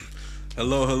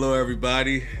Hello,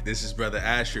 everybody. This is Brother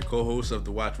Ash, your co-host of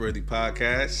the Watchworthy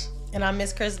Podcast. And I'm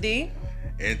Miss Chris D.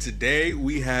 And today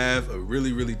we have a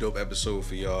really dope episode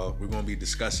for y'all. We're going to be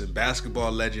discussing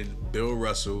basketball legend Bill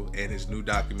Russell and his new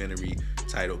documentary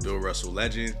titled Bill Russell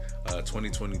Legend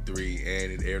 2023,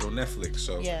 and it aired on Netflix.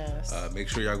 So yes. Make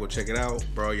sure y'all go check it out.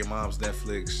 Borrow your mom's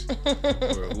Netflix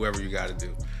or whoever you got to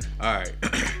do. All right,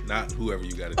 not whoever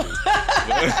you got to do.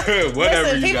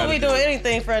 Whatever Listen, you got to do. people be doing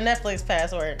anything for a Netflix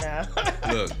password now.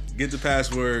 Look, get the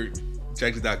password,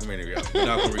 check the documentary out. You're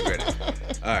not going to regret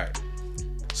it. All right.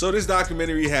 So this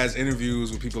documentary has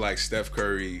interviews with people like Steph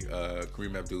Curry,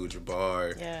 Kareem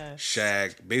Abdul-Jabbar,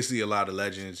 Shaq, basically a lot of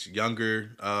legends,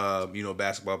 younger,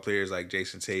 basketball players like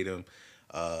Jason Tatum,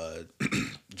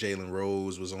 Jalen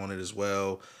Rose was on it as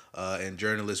well, and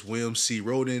journalists William C.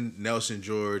 Roden, Nelson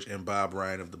George, and Bob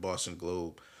Ryan of the Boston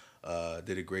Globe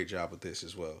did a great job with this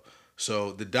as well.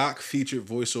 So the doc featured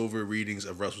voiceover readings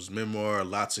of Russell's memoir,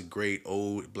 lots of great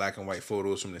old black and white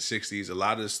photos from the 60s, a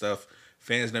lot of the stuff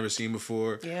fans never seen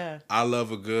before. Yeah. I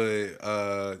love a good,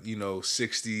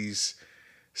 60s,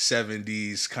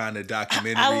 70s kind of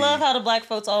documentary. I love how the black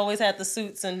folks always had the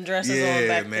suits and dresses on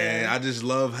back then. Yeah, man. I just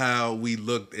love how we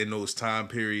looked in those time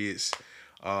periods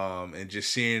and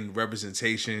just seeing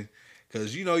representation.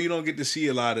 Because, you don't get to see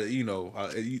a lot of,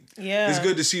 it's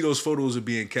good to see those photos are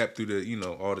being kept through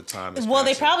the, all the time. Well,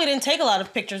 they probably didn't take a lot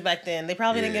of pictures back then. They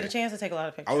probably didn't get a chance to take a lot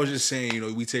of pictures. I was just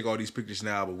saying, we take all these pictures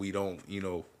now, but we don't,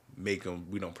 make them,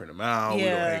 we don't print them out, we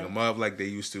don't hang them up like they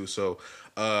used to. So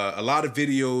a lot of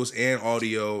videos and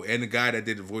audio, and the guy that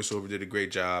did the voiceover did a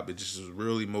great job. It just was a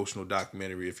really emotional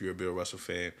documentary if you're a Bill Russell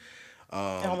fan. It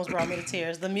almost brought me to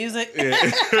tears. The music.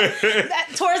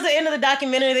 Towards the end of the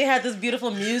documentary, they had this beautiful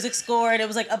music score, and it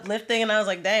was like uplifting, and I was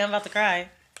like, dang, I'm about to cry.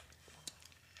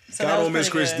 So God don't miss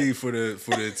Chris D for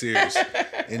the tears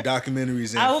in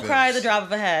documentaries and I will films. cry at the drop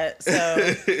of a hat.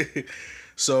 So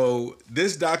So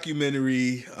this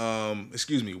documentary,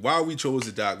 why we chose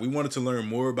the doc, we wanted to learn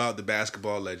more about the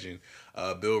basketball legend,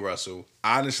 Bill Russell.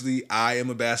 Honestly, I am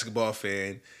a basketball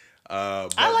fan.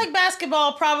 I like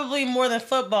basketball probably more than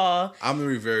football. I'm the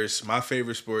reverse. My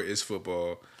favorite sport is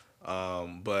football.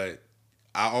 But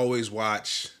I always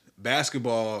watch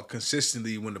basketball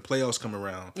consistently when the playoffs come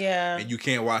around. Yeah. And you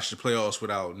can't watch the playoffs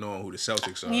without knowing who the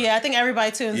Celtics are. Yeah, I think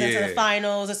everybody tunes into the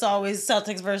finals. It's always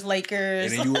Celtics versus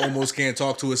Lakers. And then you almost can't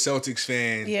talk to a Celtics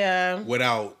fan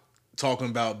without talking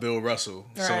about Bill Russell.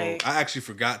 Right. So I actually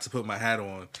forgot to put my hat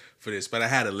on for this, but I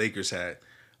had a Lakers hat.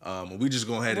 We just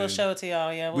go ahead we'll show it to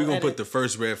y'all, yeah. We're going to put the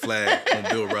first red flag on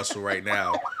Bill Russell right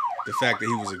now. The fact that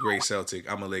he was a great Celtic.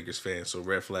 I'm a Lakers fan, so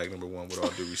red flag number one with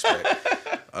all due respect.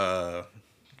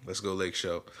 Let's go Lake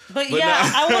Show. But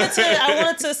yeah, I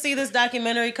wanted to see this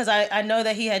documentary because I know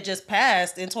that he had just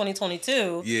passed in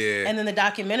 2022. Yeah. And then the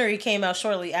documentary came out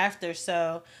shortly after.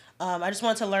 So I just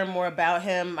wanted to learn more about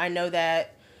him. I know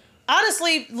that,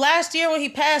 honestly, last year when he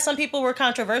passed, some people were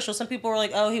controversial. Some people were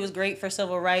like, oh, he was great for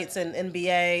civil rights and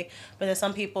NBA. But then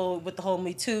some people with the whole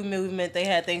Me Too movement, they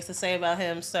had things to say about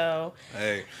him. So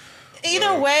hey.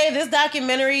 Either way, this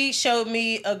documentary showed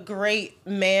me a great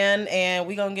man, and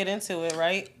we're going to get into it,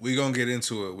 right? We're going to get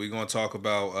into it. We're going to talk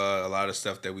about a lot of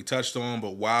stuff that we touched on,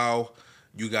 but while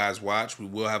you guys watch, we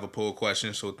will have a poll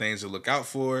question, so things to look out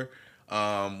for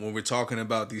when we're talking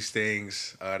about these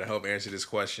things to help answer this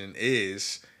question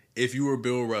is, if you were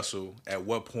Bill Russell, at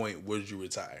what point would you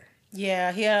retire?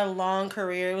 Yeah, he had a long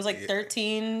career. It was like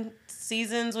 13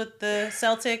 seasons with the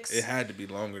Celtics. It had to be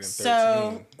longer than 13.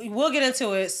 So we'll get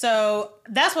into it. So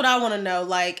that's what I want to know.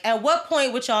 Like, at what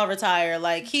point would y'all retire?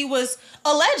 Like, he was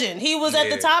a legend. He was at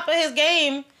the top of his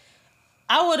game.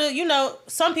 I would have,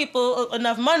 some people,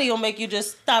 enough money will make you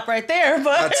just stop right there.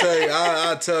 But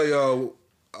I'll tell y'all,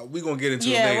 we're going to get into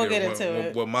it later. We'll get into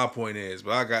it. What my point is.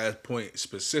 But I got a point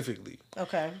specifically.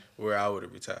 Okay. Where I would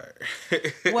have retired.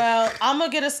 Well, I'm going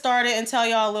to get us started and tell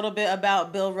y'all a little bit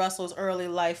about Bill Russell's early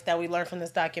life that we learned from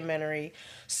this documentary.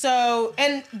 So,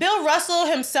 and Bill Russell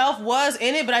himself was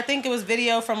in it, but I think it was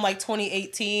video from like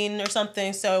 2018 or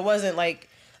something. So it wasn't like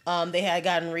they had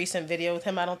gotten recent video with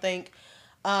him, I don't think.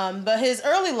 But his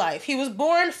early life, he was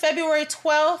born February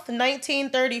 12th,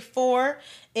 1934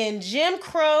 in Jim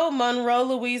Crow, Monroe,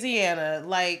 Louisiana.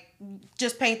 Like,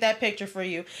 just paint that picture for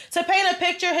you. To paint a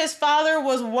picture, his father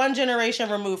was one generation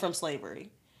removed from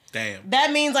slavery. Damn.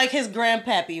 That means like his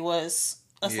grandpappy was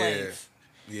a slave.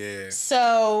 Yeah.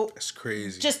 So that's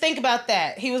crazy. Just think about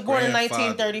that. He was born in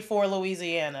 1934,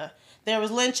 Louisiana. There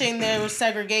was lynching, there was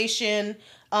segregation.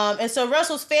 And so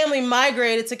Russell's family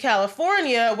migrated to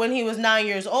California when he was 9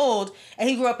 years old, and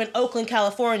he grew up in Oakland,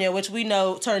 California, which we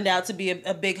know turned out to be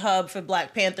a big hub for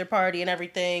Black Panther Party and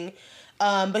everything.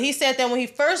 But he said that when he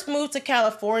first moved to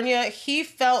California, he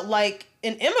felt like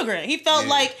an immigrant. He felt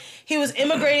like he was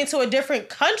immigrating to a different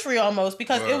country almost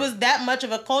because it was that much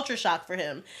of a culture shock for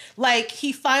him. Like,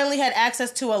 he finally had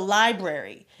access to a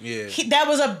library. Yeah. That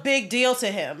was a big deal to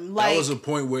him. Like, that was a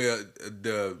point where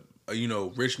the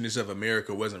richness of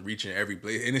America wasn't reaching every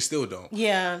place, and it still don't.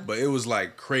 Yeah. But it was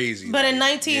like crazy. But in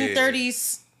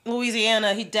 1930s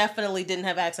Louisiana, he definitely didn't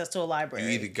have access to a library.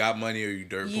 You either got money or you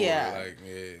dirt poor. Like,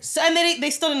 So, and they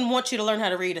still didn't want you to learn how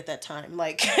to read at that time.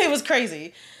 Like, it was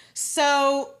crazy.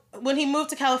 So when he moved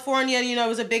to California, it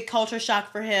was a big culture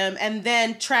shock for him. And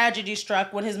then tragedy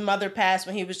struck when his mother passed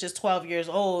when he was just 12 years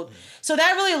old. So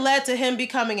that really led to him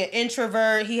becoming an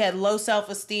introvert. He had low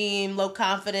self-esteem, low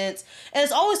confidence. And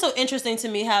it's always so interesting to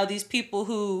me how these people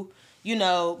who,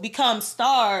 become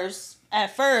stars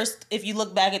at first, if you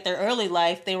look back at their early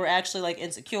life, they were actually like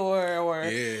insecure or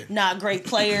not great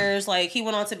players. Like, he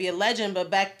went on to be a legend, but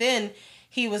back then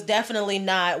he was definitely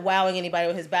not wowing anybody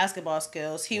with his basketball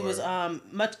skills. He was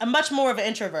much more of an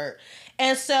introvert.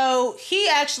 And so he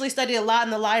actually studied a lot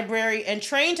in the library and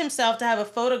trained himself to have a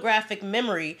photographic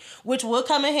memory, which will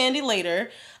come in handy later.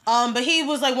 But he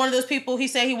was like one of those people, he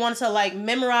said he wanted to like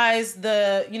memorize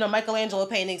the, Michelangelo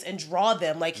paintings and draw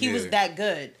them. Like, he was that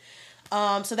good.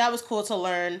 So that was cool to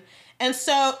learn. And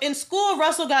so in school,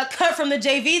 Russell got cut from the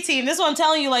JV team. This is what I'm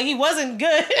telling you, like, he wasn't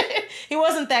good. He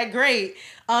wasn't that great.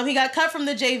 He got cut from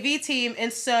the JV team,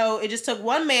 and so it just took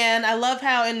one man. I love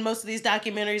how in most of these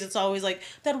documentaries, it's always like,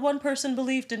 that one person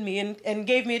believed in me and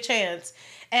gave me a chance.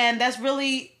 And that's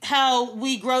really how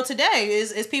we grow today,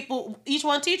 is people, each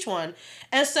one teach one.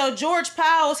 And so George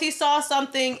Powell, he saw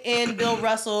something in Bill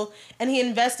Russell, and he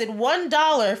invested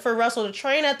 $1 for Russell to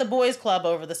train at the boys club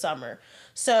over the summer.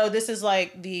 So this is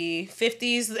like the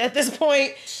 50s at this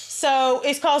point. So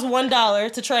it costs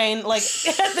 $1 to train, like,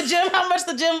 at the gym. How much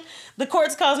the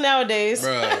courts cost nowadays?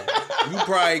 Bro, you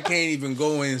probably can't even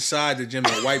go inside the gym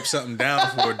and wipe something down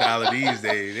for $1 these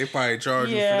days. They probably charge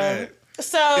you for that.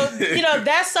 So,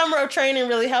 that summer of training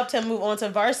really helped him move on to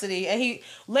varsity. And he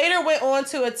later went on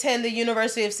to attend the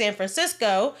University of San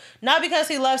Francisco, not because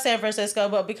he loved San Francisco,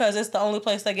 but because it's the only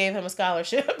place that gave him a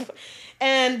scholarship.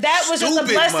 And that was just a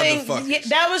blessing.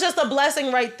 That was just a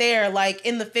blessing right there, like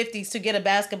in the 50s, to get a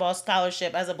basketball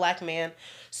scholarship as a black man.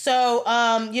 So,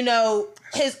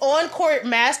 his on-court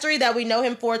mastery that we know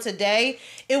him for today,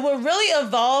 it would really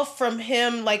evolve from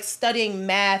him, like, studying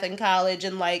math in college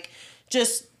and, like,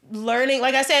 just learning,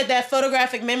 like I said, that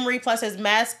photographic memory plus his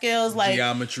math skills, like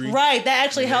geometry, right? That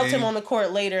actually helped him on the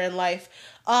court later in life.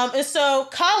 And so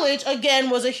college again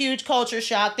was a huge culture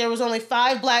shock. There was only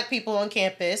 5 black people on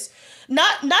campus,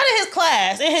 not in his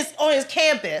class, on his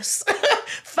campus.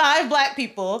 5 black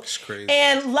people. It's crazy.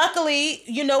 And luckily,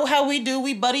 you know how we do,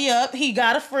 we buddy up. He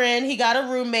got a friend, he got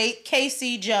a roommate,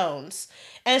 Casey Jones,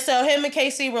 and so him and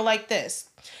Casey were like this.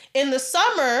 In the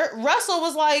summer, Russell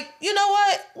was like, you know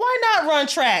what? Why not run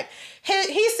track?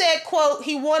 He said, quote,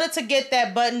 he wanted to get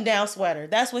that button-down sweater.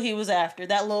 That's what he was after,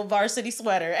 that little varsity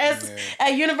sweater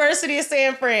at University of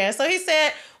San Fran. So he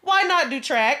said, why not do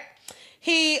track?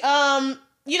 He,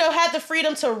 had the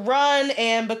freedom to run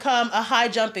and become a high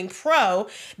jumping pro.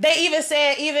 They even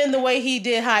said even the way he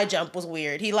did high jump was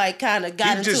weird. He like kind of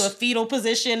got into a fetal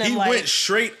position and he went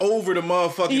straight over the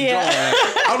motherfucking jump.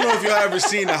 I don't know if y'all ever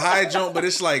seen a high jump, but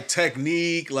it's like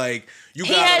technique. Like he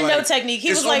had no technique. He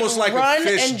was almost like run a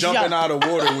fish and jumping jump out of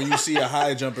water when you see a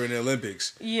high jumper in the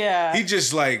Olympics. Yeah, he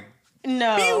just like.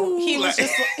 No, pew!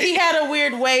 He had a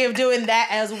weird way of doing that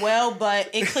as well, but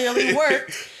it clearly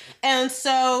worked. And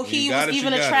so he was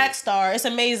even a track star. It's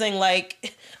amazing. Like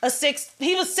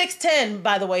he was 6'10",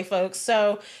 by the way, folks.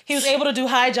 So he was able to do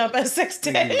high jump at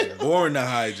 6'10". Born to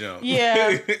high jump.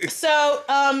 Yeah. So,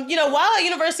 while at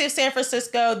University of San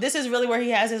Francisco, this is really where he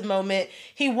has his moment.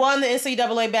 He won the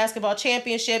NCAA basketball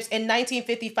championships in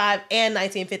 1955 and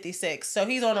 1956. So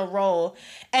he's on a roll.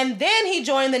 And then he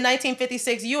joined the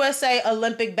 1956 USA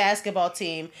Olympic basketball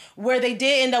team, where they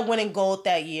did end up winning gold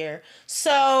that year.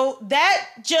 So that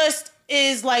just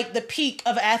is like the peak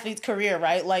of an athlete's career,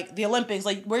 right? Like the Olympics,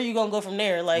 like where are you gonna go from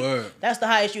there? Like that's the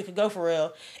highest you could go for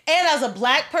real. And as a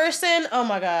black person, oh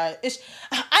my God,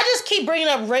 I just keep bringing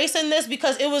up race in this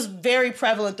because it was very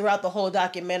prevalent throughout the whole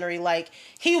documentary. Like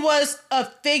he was a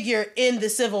figure in the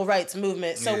civil rights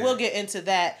movement. So we'll get into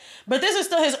that. But this is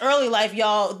still his early life,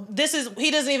 y'all.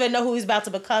 He doesn't even know who he's about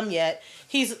to become yet.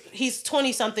 He's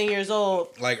 20 something years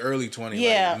old. Like early 20.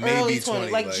 Yeah, like maybe early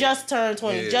 20. Like just turned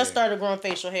 20. Just started growing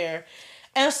facial hair.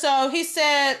 And so he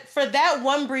said, for that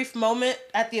one brief moment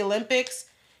at the Olympics,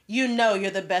 you're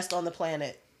the best on the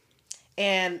planet.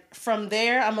 And from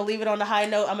there, I'm going to leave it on the high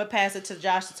note. I'm going to pass it to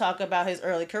Josh to talk about his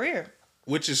early career.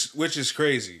 which is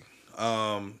crazy.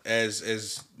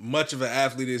 As much of an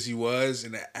athlete as he was,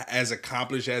 and as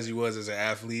accomplished as he was as an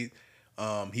athlete,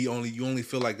 you only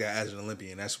feel like that as an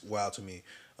Olympian. That's wild to me.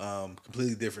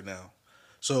 Completely different now.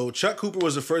 So Chuck Cooper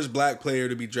was the first black player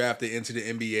to be drafted into the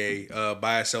NBA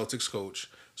by a Celtics coach.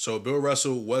 So Bill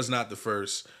Russell was not the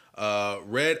first.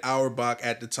 Red Auerbach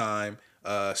at the time,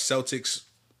 Celtics,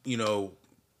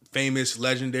 famous,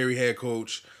 legendary head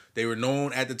coach. They were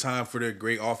known at the time for their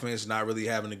great offense, not really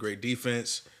having a great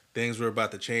defense. Things were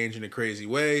about to change in a crazy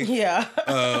way.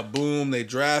 Yeah. Boom, they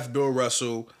draft Bill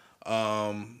Russell.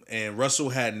 And Russell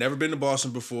had never been to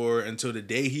Boston before until the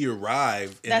day he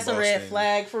arrived in That's Boston. A red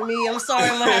flag for me. I'm sorry,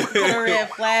 I'm gonna have to put a red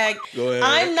flag. Go ahead.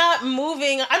 I'm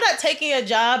not taking a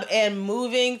job and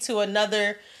moving to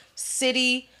another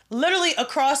city, literally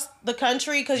across the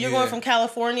country, because you're going from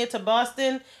California to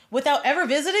Boston without ever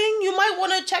visiting. You might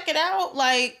want to check it out.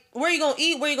 Like, where you gonna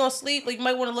eat, where you gonna sleep, like, you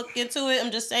might want to look into it.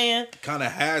 I'm just saying. Kind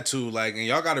of had to, like, and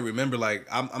y'all got to remember, like,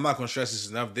 I'm not gonna stress this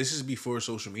enough. This is before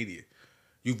social media.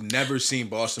 You've never seen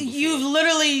Boston before. You've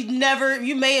literally never.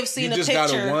 You may have seen a picture. You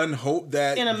just gotta, one, hope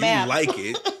that you map. like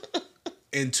it,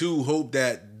 and two, hope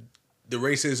that the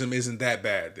racism isn't that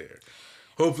bad there.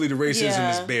 Hopefully the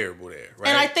racism is bearable there, right?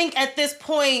 And I think at this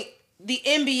point, the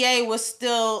NBA was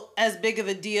still as big of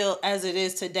a deal as it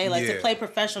is today. Like, to play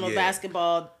professional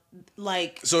basketball,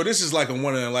 like... So this is like a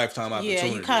one-in-a-lifetime opportunity.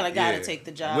 Yeah, you kind of got to take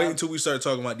the job. Wait until we start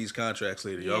talking about these contracts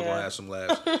later. Y'all gonna have some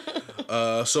laughs.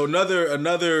 So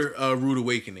another rude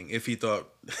awakening, if he thought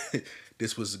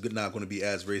this was not going to be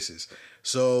as racist.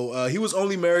 So he was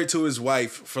only married to his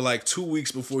wife for like 2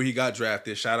 weeks before he got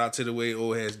drafted. Shout out to the way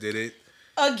old heads did it.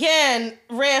 Again,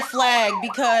 red flag,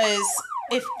 because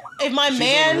if my man's...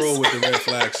 She's on the roll with the red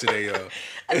flags today, y'all.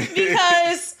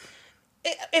 Because...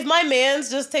 If my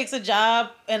man's just takes a job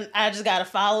and I just gotta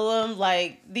follow him,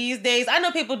 like, these days, I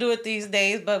know people do it these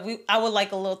days, but I would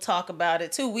like a little talk about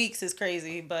it. 2 weeks is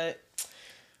crazy, but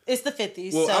it's the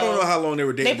 50s. Well, so I don't know how long they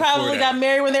were dating. They probably got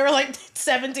married when they were like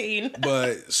 17.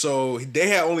 But so they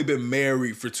had only been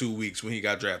married for 2 weeks when he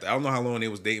got drafted. I don't know how long they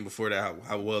was dating before that,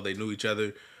 how well they knew each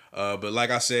other. But like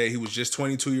I said, he was just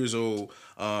 22 years old,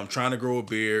 trying to grow a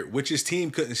beard, which his team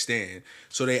couldn't stand.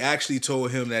 So they actually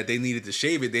told him that they needed to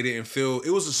shave it. They didn't feel...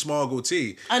 It was a small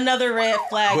goatee. Another red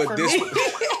flag for me.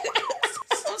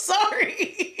 I'm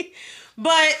sorry.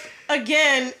 But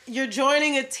again, you're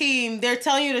joining a team. They're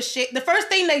telling you to shave. The first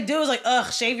thing they do is like,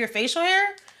 shave your facial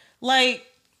hair? Like...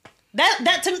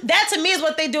 That to me is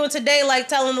what they doing today, like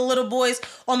telling the little boys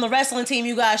on the wrestling team,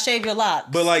 you gotta shave your locks.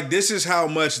 But like, this is how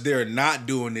much they're not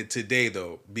doing it today,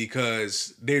 though,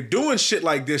 because they're doing shit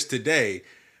like this today,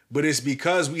 but it's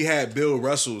because we had Bill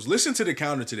Russell's. Listen to the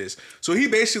counter to this. So he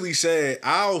basically said,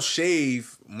 I'll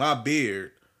shave my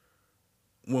beard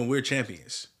when we're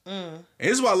champions. And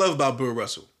this is what I love about Bill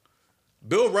Russell.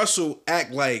 Bill Russell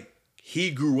act like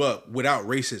he grew up without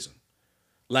racism.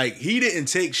 Like, he didn't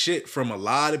take shit from a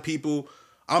lot of people.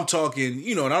 I'm talking,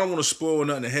 and I don't want to spoil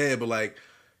nothing ahead, but like,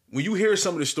 when you hear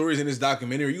some of the stories in this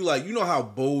documentary, you know how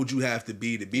bold you have to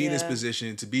be in this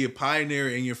position, to be a pioneer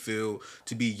in your field,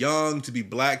 to be young, to be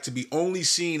black, to be only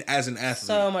seen as an athlete.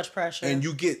 So much pressure. And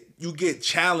you get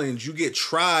challenged, you get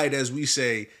tried, as we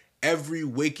say, every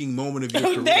waking moment of your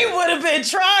career. They would have been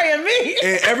trying me.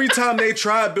 And every time they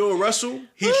tried Bill Russell,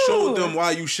 he showed them why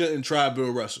you shouldn't try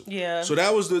Bill Russell. Yeah. So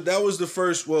that was the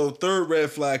first, third red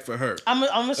flag for her. I'm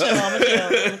a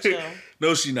chill.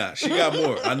 No, she not. She got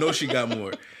more. I know she got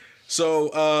more.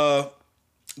 So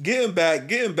getting back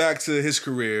to his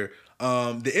career,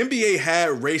 the NBA had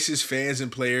racist fans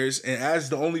and players, and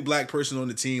as the only black person on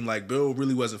the team, like, Bill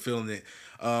really wasn't feeling it.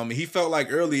 He felt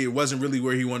like early it wasn't really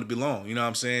where he wanted to belong, you know what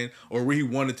I'm saying? Or where he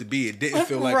wanted to be. It didn't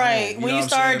feel like right. home, when you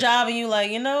start a job and you like,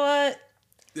 you know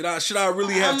what? Should I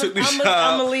really have took this job?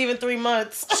 I'm gonna leave in 3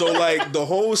 months. So like, the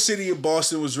whole city of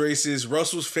Boston was racist.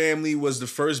 Russell's family was the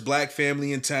first black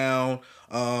family in town.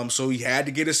 So he had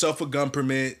to get himself a gun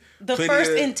permit.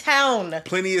 First in town.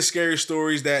 Plenty of scary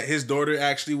stories that his daughter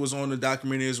actually was on the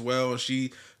documentary as well, and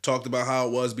she talked about how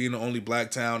it was being the only black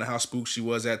town and how spooked she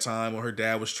was at time when her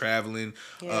dad was traveling.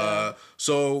 Yeah.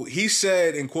 So he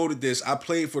said, and quoted this, I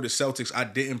played for the Celtics. I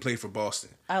didn't play for Boston.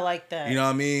 I like that. You know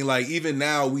what I mean? Like, even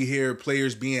now we hear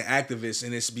players being activists,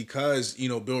 and it's because,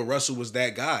 Bill Russell was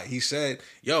that guy. He said,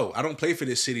 yo, I don't play for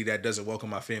this city that doesn't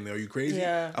welcome my family. Are you crazy?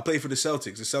 Yeah. I play for the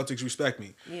Celtics. The Celtics respect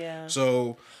me. Yeah.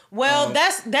 So... Well,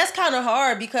 that's kind of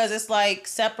hard, because it's like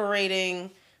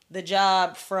separating the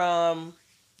job from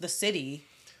the city.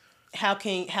 How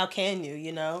can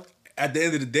you, At the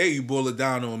end of the day, you boil it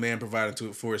down to a man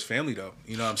providing for his family, though.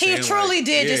 You know what I'm saying? He truly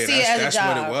did just see it as a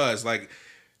job. That's what it was. Like,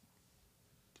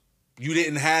 you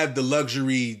didn't have the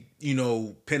luxury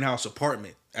penthouse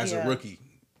apartment as a rookie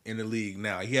in the league.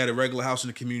 Now he had a regular house in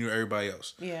the community with everybody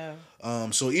else. Yeah.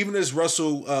 So even as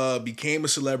Russell became a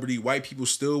celebrity, white people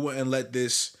still wouldn't let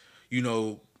this,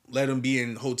 let him be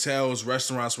in hotels,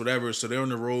 restaurants, whatever. So they're on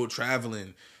the road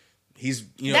traveling. He's,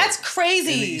 that's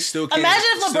crazy. Imagine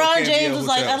if LeBron James was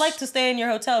like, "I'd like to stay in your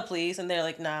hotel, please," and they're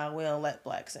like, "Nah, we don't let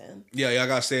blacks in." Yeah, y'all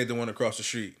gotta stay at the one across the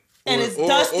street. And it's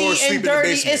dusty and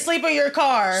dirty and sleep in your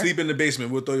car. Sleep in the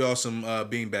basement. We'll throw y'all some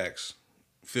beanbags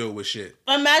filled with shit.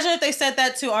 Imagine if they said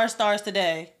that to our stars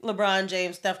today. LeBron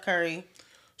James, Steph Curry.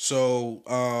 So,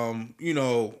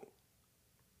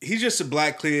 he's just a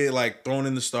black kid, like, thrown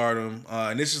into stardom.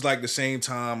 And this is, like, the same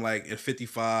time, like, in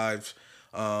 55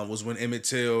 was when Emmett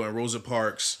Till and Rosa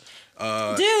Parks.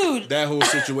 Dude. That whole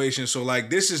situation. So, like,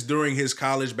 this is during his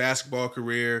college basketball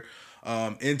career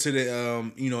into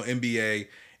the, NBA.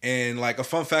 And, like, a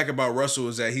fun fact about Russell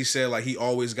is that he said, like, he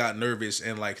always got nervous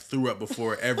and, like, threw up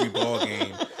before every ball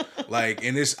game. Like,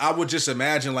 and this, I would just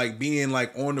imagine, like, being,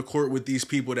 like, on the court with these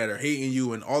people that are hating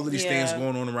you and all of these things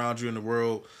going on around you in the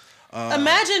world.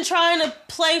 Imagine trying to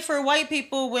play for white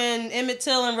people when Emmett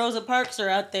Till and Rosa Parks are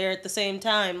out there at the same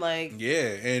time. Like, yeah,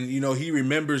 and he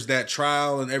remembers that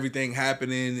trial and everything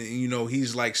happening. And,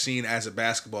 he's like seen as a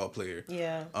basketball player.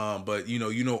 Yeah. But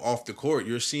off the court,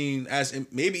 you're seen as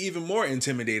maybe even more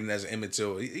intimidating as Emmett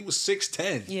Till. He was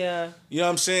 6'10". Yeah. You know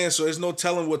what I'm saying? So there's no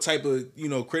telling what type of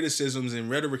criticisms and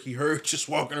rhetoric he heard just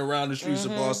walking around the streets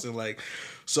of Boston. Like,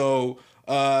 so.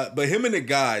 But him and the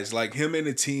guys, like him and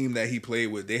the team that he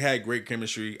played with, they had great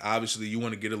chemistry. Obviously, you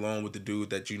want to get along with the dude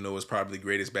that is probably the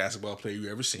greatest basketball player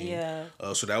you ever seen. Yeah.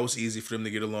 So that was easy for them to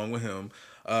get along with him.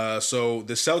 So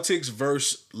the Celtics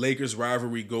versus Lakers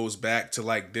rivalry goes back to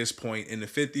like this point in the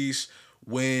 50s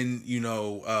when,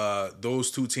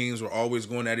 those two teams were always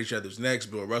going at each other's necks.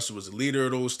 Bill Russell was the leader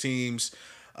of those teams.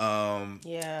 I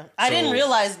didn't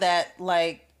realize that,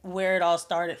 like, where it all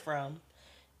started from.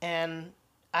 And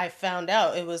I found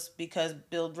out it was because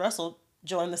Bill Russell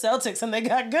joined the Celtics and they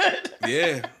got good.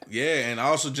 yeah, and I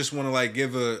also just want to like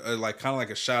give a like kind of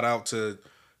like a shout out to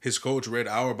his coach Red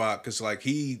Auerbach because like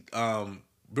he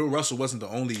Bill Russell wasn't the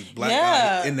only black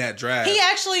guy in that draft. He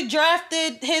actually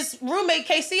drafted his roommate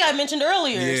KC I mentioned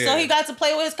earlier, so he got to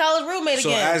play with his college roommate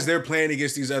again. So as they're playing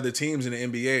against these other teams in the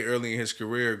NBA early in his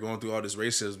career, going through all this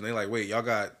racism, they're like, wait, y'all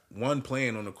got one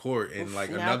playing on the court and like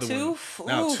another one.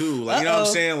 Now two. Like, you know what I'm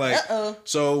saying? Like,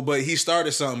 so, but he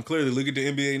started something clearly. Look at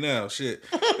the NBA now. Shit.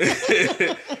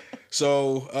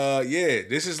 So,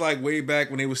 this is like way back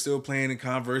when they were still playing in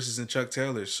Converses and Chuck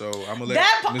Taylors. So I'm gonna let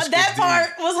that part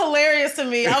was hilarious to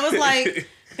me. I was like,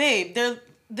 babe, they're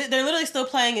literally still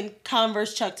playing in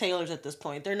Converse Chuck Taylors at this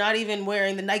point. They're not even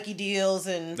wearing the Nike deals,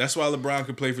 and that's why LeBron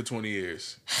could play for 20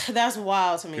 years. That's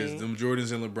wild to me. Because them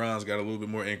Jordans and LeBrons got a little bit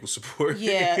more ankle support.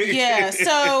 Yeah.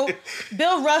 So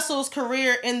Bill Russell's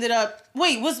career ended up.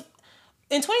 Was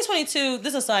in 2022.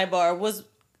 This is a sidebar. Was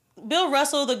Bill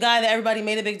Russell the guy that everybody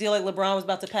made a big deal like LeBron was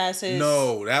about to pass his?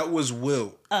 No, that was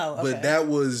Wilt. Oh, okay. But that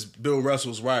was Bill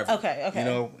Russell's rival. Okay.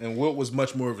 And Wilt was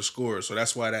much more of a scorer, so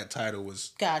that's why that title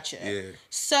was. Gotcha. Yeah.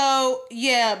 So,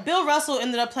 Bill Russell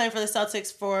ended up playing for the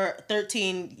Celtics for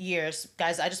 13 years.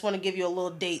 Guys, I just want to give you a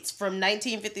little dates from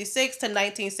 1956 to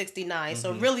 1969.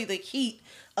 So, really the heat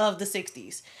of the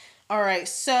 60s. All right.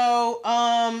 So,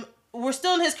 we're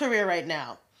still in his career right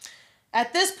now.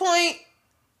 At this point,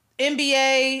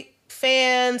 NBA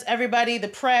fans, everybody, the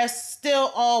press,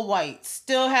 still all white,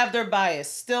 still have their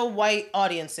bias, still white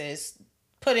audiences,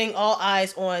 putting all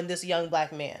eyes on this young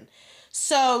black man.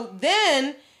 So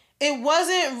then it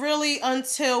wasn't really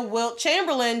until Wilt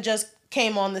Chamberlain just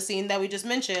came on the scene that we just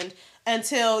mentioned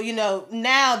until,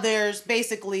 now there's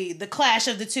basically the clash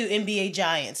of the two NBA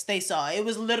giants they saw. It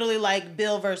was literally like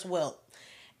Bill versus Wilt.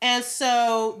 And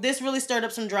so this really stirred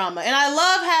up some drama. And I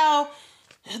love how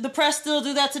the press still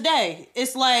do that today.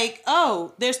 It's like,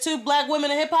 oh, there's two black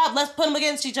women in hip hop, let's put them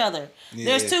against each other. Yeah.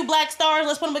 There's two black stars,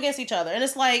 let's put them against each other. And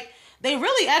it's like, they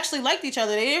really actually liked each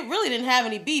other. They really didn't have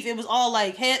any beef. It was all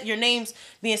like your names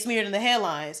being smeared in the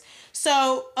headlines.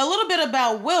 So a little bit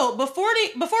about Wilt. Before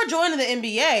joining the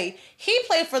NBA, he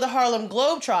played for the Harlem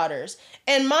Globetrotters.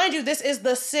 And mind you, this is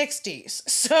the 60s.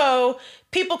 So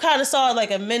people kind of saw it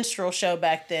like a minstrel show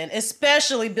back then,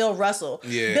 especially Bill Russell.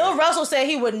 Yeah. Bill Russell said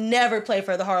he would never play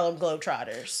for the Harlem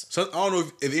Globetrotters. So I don't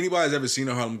know if anybody's ever seen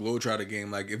a Harlem Globetrotter game.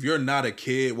 Like, if you're not a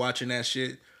kid watching that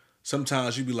shit,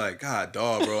 sometimes you be like, God,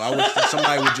 dog, bro, I wish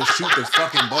somebody would just shoot the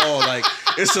fucking ball. Like,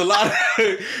 it's a lot of,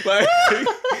 like,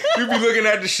 You be looking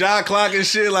at the shot clock and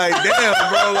shit like, damn,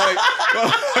 bro, like,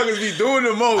 motherfuckers be doing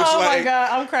the most. Oh like, my God,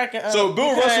 I'm cracking up. So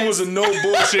Bill Russell was a no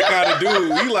bullshit kind of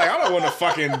dude. He like, I don't want to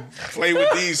fucking play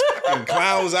with these fucking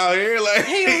clowns out here. Like,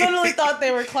 he literally thought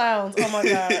they were clowns. Oh my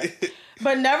God.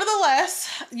 But nevertheless,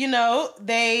 you know,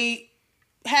 they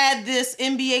had this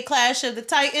NBA Clash of the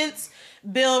Titans.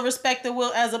 Bill respected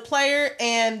Will as a player,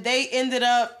 and they ended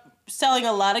up selling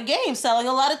a lot of games, selling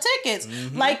a lot of tickets.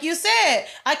 Mm-hmm. Like you said,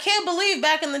 I can't believe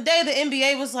back in the day the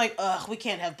NBA was like, ugh, we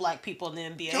can't have black people in the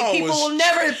NBA. People will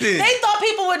never. Tripping. They thought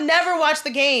people would never watch the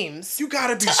games. You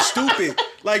gotta be stupid.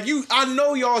 Like I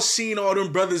know y'all seen all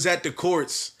them brothers at the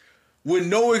courts with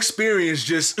no experience,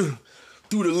 just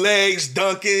through the legs,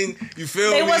 dunking. You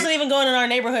feel me? They wasn't even going in our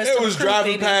neighborhoods. They was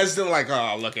driving past them like,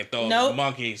 oh, look at those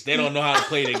monkeys. They don't know how to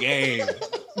play the game.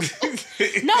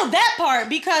 No, that part,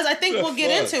 because I think we'll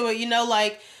get into it. You know,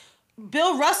 like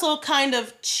Bill Russell kind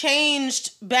of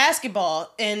changed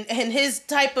basketball, and his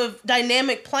type of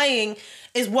dynamic playing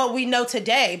is what we know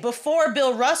today. Before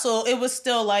Bill Russell, it was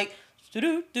still like just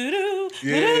a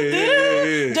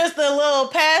little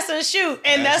pass and shoot,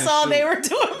 and that's all they were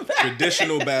doing.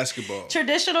 Traditional basketball.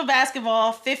 Traditional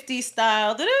basketball, 50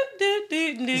 style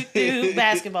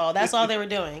basketball. That's all they were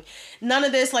doing. None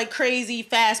of this like crazy,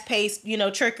 fast paced, you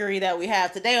know, trickery that we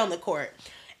have today on the court.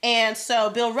 And so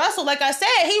Bill Russell, like I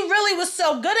said, he really was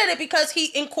so good at it because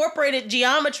he incorporated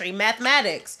geometry,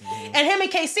 mathematics. Mm-hmm. And him and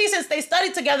KC, since they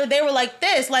studied together, they were like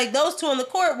this. Like those two on the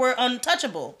court were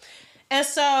untouchable. And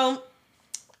so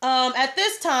at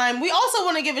this time, we also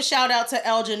want to give a shout out to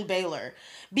Elgin Baylor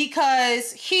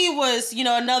because he was, you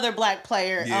know, another black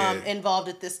player involved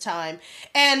at this time.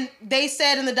 And they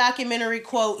said in the documentary,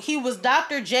 quote, he was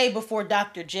Dr. J before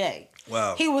Dr. J.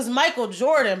 Wow. He was Michael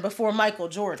Jordan before Michael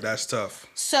Jordan. That's tough.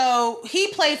 So he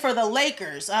played for the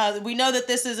Lakers. We know that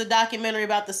this is a documentary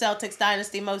about the Celtics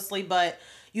dynasty mostly, but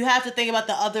you have to think about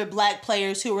the other black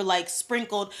players who were like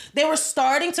sprinkled. They were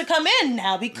starting to come in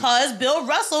now because Bill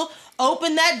Russell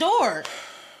opened that door.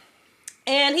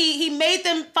 And he made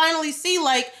them finally see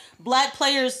like black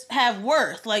players have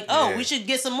worth. Like, we should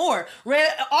get some more.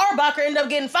 Red Auerbach ended up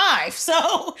getting 5.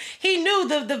 So he knew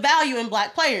the value in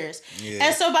black players. Yeah.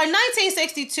 And so by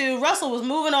 1962, Russell was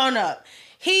moving on up.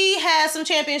 He had some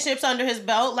championships under his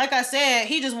belt. Like I said,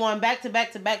 he just won back to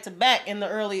back in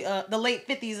the late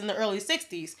 50s and the early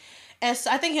 60s. And so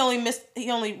I think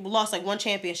he only lost like one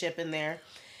championship in there.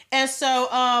 And so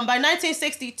by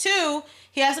 1962,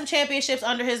 he had some championships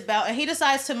under his belt, and he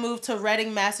decides to move to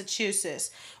Reading,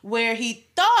 Massachusetts, where he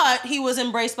thought he was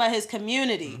embraced by his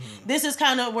community. Mm-hmm. This is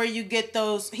kind of where you get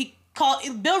those.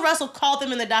 Bill Russell called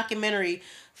them in the documentary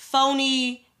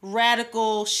phony,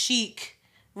 radical, chic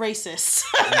racists.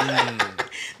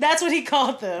 That's what he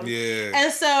called them. Yeah.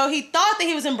 And so he thought that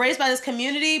he was embraced by his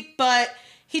community, but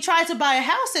he tried to buy a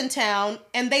house in town,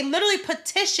 and they literally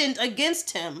petitioned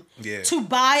against him to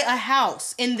buy a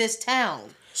house in this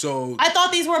town. So I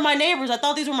thought these were my neighbors. I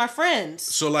thought these were my friends.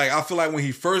 So like, I feel like when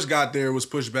he first got there, it was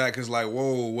pushed back. It's like,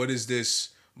 whoa, what is this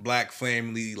black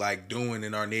family like doing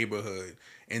in our neighborhood?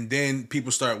 And then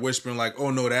people start whispering like,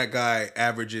 oh no, that guy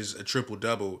averages a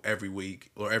triple-double every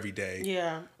week or every day.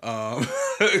 Yeah. Oh,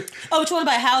 but you want to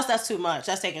buy a house? That's too much.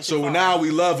 That's taking too far. So now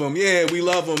we love him. Yeah, we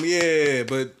love him. Yeah.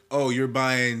 But, you're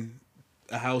buying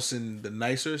a house in the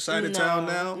nicer side of town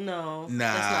now? No.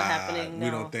 Nah. That's not happening. No.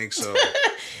 We don't think so.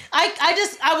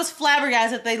 I was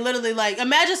flabbergasted. They literally like,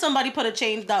 imagine somebody put a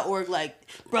change.org like,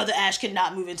 Brother Ash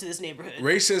cannot move into this neighborhood.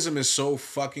 Racism is so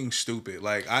fucking stupid.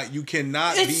 Like, you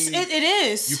cannot it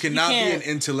is. You cannot be an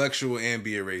intellectual and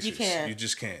be a racist. You can't. You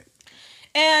just can't.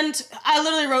 And I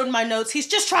literally wrote in my notes, he's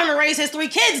just trying to raise his 3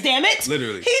 kids, damn it.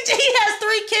 Literally. He has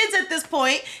 3 kids at this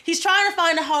point. He's trying to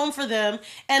find a home for them.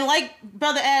 And like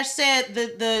Brother Ash said,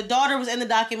 the daughter was in the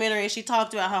documentary and she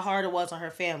talked about how hard it was on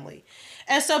her family.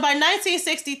 And so by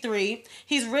 1963,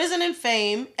 he's risen in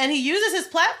fame and he uses his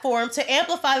platform to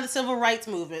amplify the civil rights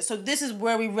movement. So this is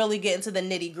where we really get into the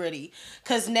nitty gritty.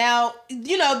 Because now,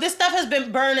 this stuff has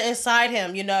been burned inside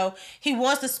him. He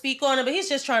wants to speak on it, but he's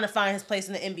just trying to find his place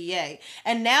in the NBA.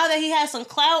 And now that he has some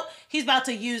clout, he's about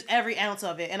to use every ounce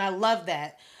of it. And I love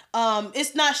that.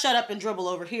 It's not shut up and dribble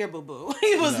over here, boo-boo.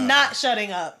 He was not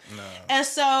shutting up. No. And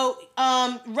so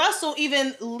Russell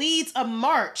even leads a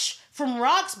march from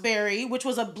Roxbury, which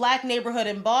was a black neighborhood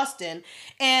in Boston.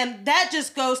 And that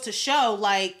just goes to show,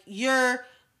 like, you're,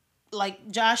 like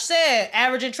Josh said,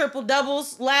 averaging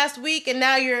triple-doubles last week, and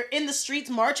now you're in the streets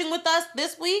marching with us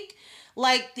this week.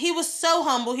 Like, he was so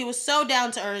humble, he was so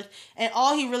down to earth, and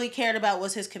all he really cared about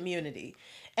was his community.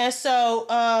 And so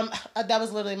that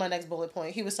was literally my next bullet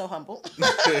point. He was so humble.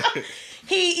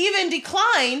 He even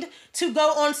declined to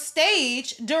go on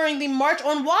stage during the March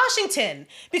on Washington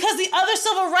because the other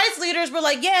civil rights leaders were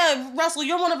like, yeah, Russell,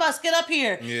 you're one of us. Get up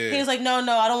here. Yeah. He was like, no,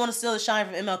 I don't want to steal the shine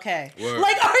from MLK. Word.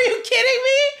 Like, are you kidding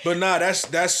me? But nah,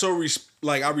 that's so,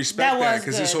 I respect that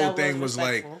because this whole thing was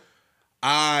like,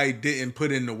 I didn't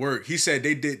put in the work. He said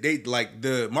they like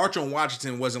the March on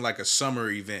Washington wasn't like a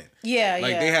summer event. Yeah,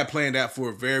 like they had planned that for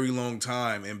a very long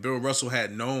time, and Bill Russell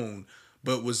had known,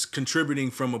 but was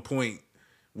contributing from a point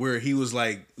where he was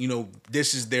like,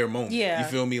 this is their moment. Yeah, you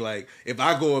feel me? Like if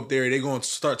I go up there, they're gonna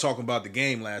start talking about the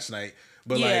game last night.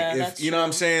 But like, if you know what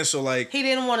I'm saying, so like he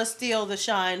didn't want to steal the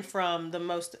shine from the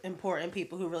most important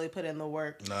people who really put in the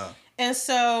work. Nah, and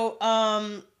so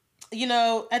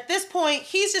at this point,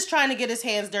 he's just trying to get his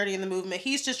hands dirty in the movement.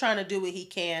 He's just trying to do what he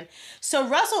can. So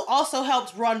Russell also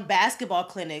helped run basketball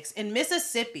clinics in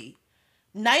Mississippi,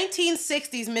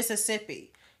 1960s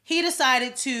Mississippi. He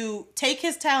decided to take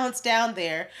his talents down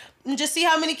there and just see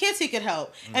how many kids he could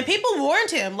help. And people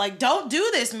warned him, like, don't do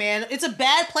this, man. It's a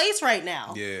bad place right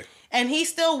now. Yeah. And he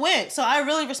still went. So I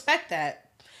really respect that.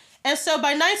 And so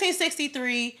by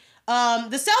 1963...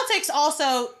 the Celtics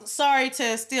also, sorry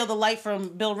to steal the light from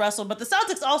Bill Russell, but the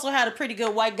Celtics also had a pretty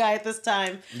good white guy at this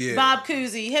time, Bob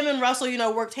Cousy. Him and Russell,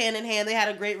 worked hand in hand. They had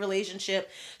a great relationship.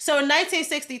 So in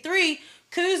 1963,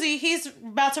 Cousy, he's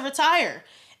about to retire.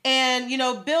 And,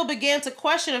 Bill began to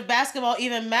question if basketball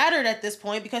even mattered at this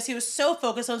point because he was so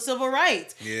focused on civil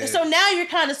rights. Yeah. And so now you're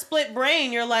kind of split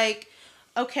brain. You're like,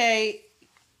 okay,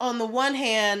 on the one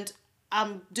hand,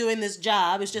 I'm doing this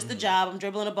job. It's just a job. I'm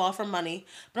dribbling a ball for money.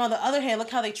 But on the other hand, look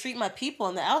how they treat my people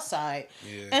on the outside.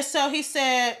 Yeah. And so he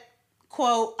said,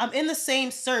 quote, I'm in the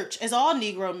same search as all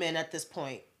Negro men at this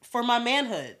point for my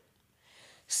manhood.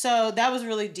 So that was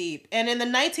really deep. And in the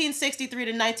 1963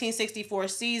 to 1964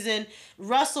 season,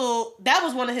 Russell, that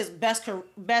was one of his best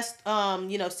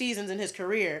seasons in his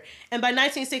career. And by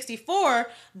 1964,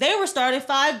 they were starting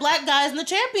 5 black guys in the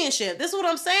championship. This is what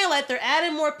I'm saying. Like, they're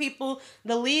adding more people.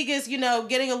 The league is,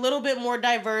 getting a little bit more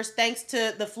diverse thanks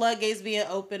to the floodgates being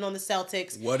open on the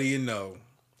Celtics. What do you know?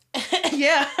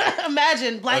 Yeah.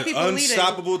 Imagine black people leading.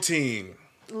 Unstoppable team.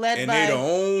 They're the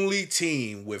only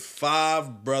team with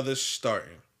 5 brothers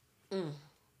starting.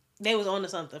 They was on to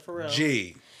something for real.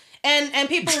 Gee. And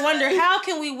people wonder, how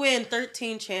can we win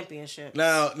 13 championships?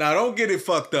 Now don't get it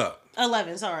fucked up.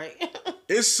 11, sorry.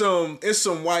 It's some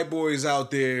white boys out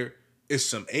there, it's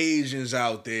some Asians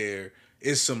out there,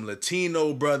 it's some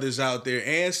Latino brothers out there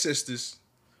and sisters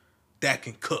that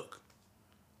can cook.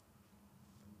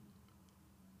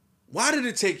 Why did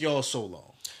it take y'all so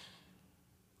long?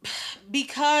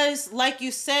 Because, like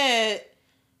you said,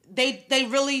 they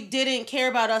really didn't care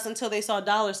about us until they saw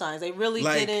dollar signs. They really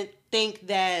didn't think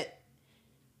that...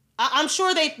 I'm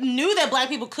sure they knew that black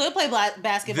people could play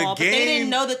basketball, but they didn't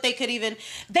know that they could even...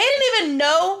 They didn't even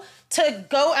know to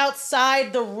go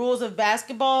outside the rules of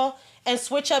basketball and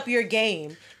switch up your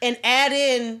game and add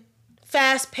in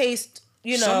fast-paced,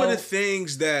 Some of the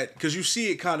things that... Because you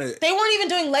see it kind of... They weren't even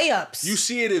doing layups. You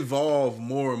see it evolve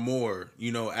more and more,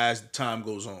 as time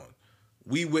goes on.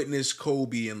 We witnessed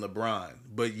Kobe and LeBron,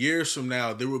 but years from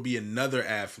now, there will be another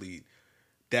athlete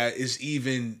that is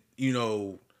even,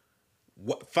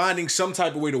 finding some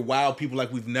type of way to wow people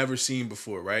like we've never seen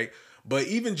before, right? But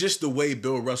even just the way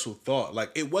Bill Russell thought, like,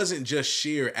 it wasn't just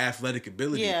sheer athletic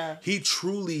ability. Yeah. He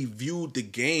truly viewed the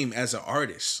game as an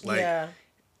artist. Like, yeah.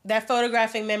 That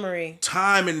photographic memory.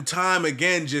 Time and time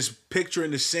again, just picturing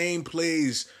the same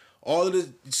plays. All of the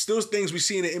still things we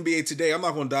see in the NBA today. I'm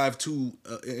not going to dive too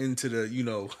into the,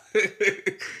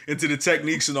 into the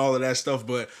techniques and all of that stuff.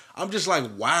 But I'm just like,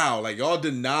 wow, like y'all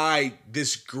denied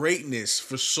this greatness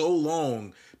for so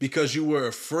long because you were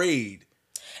afraid.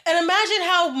 And imagine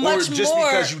how much more. Or just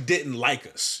because you didn't like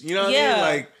us. You know what I mean?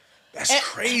 Like, that's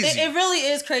crazy. It really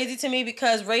is crazy to me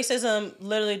because racism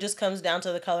literally just comes down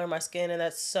to the color of my skin. And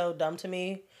that's so dumb to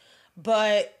me.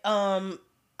 But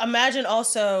imagine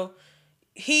also...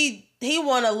 He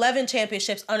won 11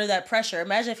 championships under that pressure.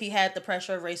 Imagine if he had the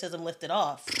pressure of racism lifted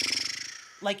off.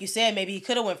 Like you said, maybe he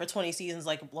could have went for 20 seasons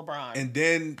like LeBron. And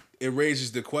then it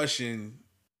raises the question,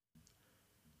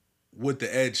 would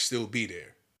the edge still be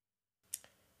there?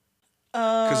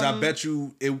 Because I bet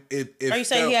you it are you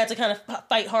saying he had to kind of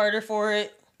fight harder for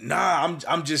it? Nah,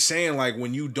 I'm just saying, like,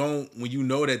 when you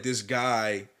know that this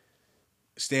guy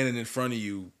standing in front of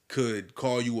you could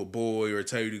call you a boy or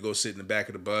tell you to go sit in the back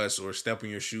of the bus or step on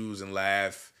your shoes and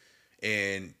laugh,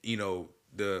 and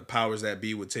the powers that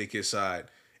be would take his side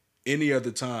any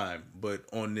other time, but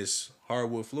on this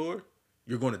hardwood floor,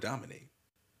 you're going to dominate.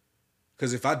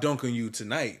 Because if I dunk on you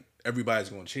tonight, everybody's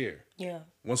gonna cheer. Yeah.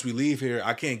 Once we leave here,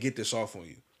 I can't get this off on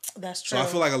you. That's true. So I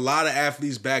feel like a lot of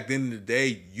athletes back then in the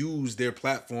day used their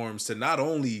platforms to not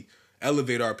only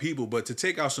elevate our people, but to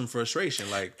take out some frustration.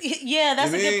 Like, yeah,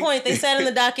 that's a good point. They said in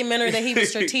the documentary that he was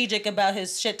strategic about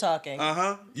his shit talking.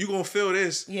 You gonna feel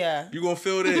this? Yeah. You gonna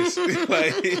feel this?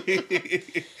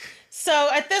 Like. So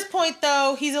at this point,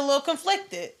 though, he's a little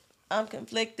conflicted. I'm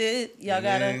conflicted. Y'all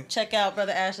gotta check out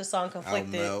Brother Ash's song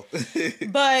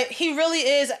 "Conflicted." But he really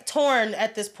is torn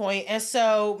at this point. And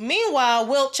so, meanwhile,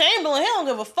 Wilt Chamberlain, he don't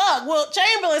give a fuck. Wilt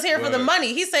Chamberlain's here for the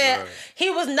money. He said he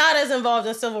was not as involved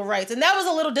in civil rights, and that was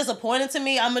a little disappointing to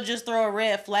me. I'm gonna just throw a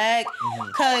red flag,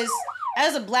 because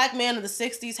as a black man of the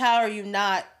 '60s, how are you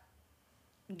not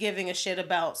giving a shit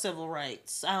about civil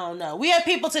rights? I don't know. We have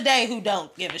people today who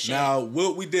don't give a shit. Now,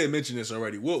 Wilt, we did mention this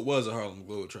already. Wilt was a Harlem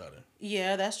Globetrotter.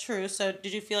 Yeah, that's true. So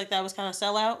did you feel like that was kind of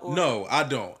sellout? Or? No, I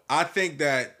don't. I think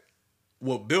that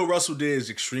what Bill Russell did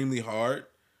is extremely hard.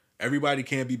 Everybody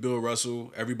can't be Bill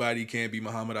Russell. Everybody can't be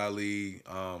Muhammad Ali.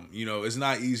 It's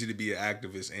not easy to be an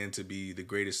activist and to be the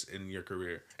greatest in your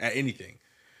career at anything.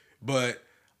 But,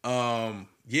 I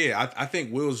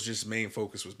think Will's just main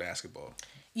focus was basketball.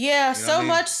 Yeah, so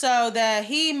much so that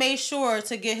he made sure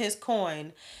to get his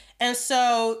coin. And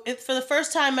so, for the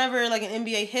first time ever, like in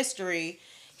NBA history,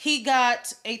 he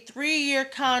got a 3-year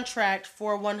contract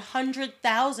for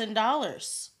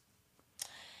 $100,000.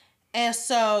 And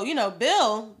so,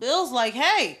 Bill's like,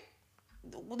 hey,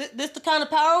 this the kind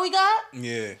of power we got?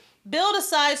 Yeah. Bill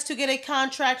decides to get a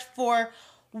contract for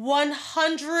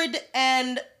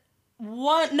 $100,001.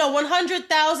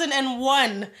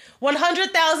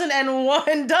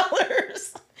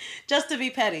 Just to be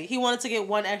petty. He wanted to get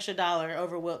 $1 extra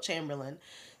over Wilt Chamberlain.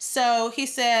 So he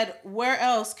said, where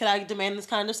else could I demand this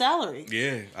kind of salary?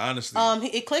 Yeah, honestly.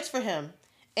 It clicked for him.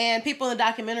 And people in the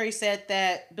documentary said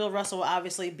that Bill Russell will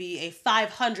obviously be a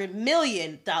 $500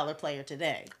 million player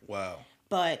today. Wow.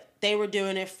 But they were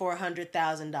doing it for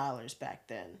 $100,000 back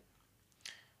then.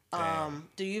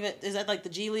 Is that like the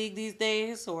G League these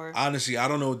days, or? Honestly, I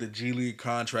don't know what the G League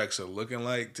contracts are looking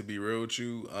like, to be real with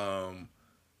you.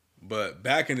 But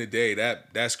back in the day,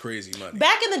 that's crazy money.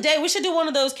 Back in the day, we should do one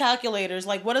of those calculators.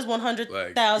 Like, what is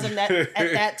 100,000 at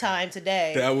that time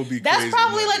today? That would be crazy. That's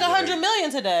probably like 100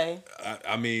 million today.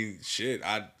 I mean, shit.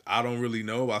 I don't really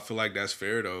know. I feel like that's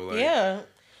fair though. Like, yeah.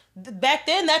 Back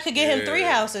then, that could get him 3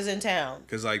 houses in town.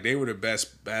 Because like they were the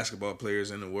best basketball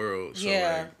players in the world.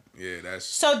 So, that's...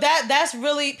 So that's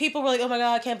really... People were like, oh my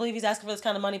God, I can't believe he's asking for this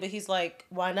kind of money. But he's like,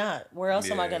 why not? Where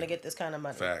else am I going to get this kind of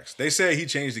money? Facts. They say he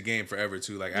changed the game forever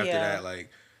too. Like after that, like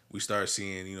we start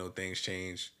seeing, things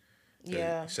change.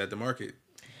 Set the market.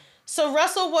 So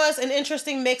Russell was an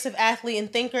interesting mix of athlete and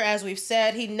thinker, as we've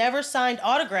said. He never signed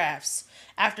autographs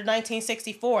after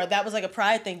 1964. That was like a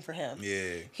pride thing for him.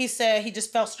 Yeah. He said he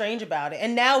just felt strange about it.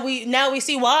 And now we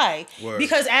see why. Word.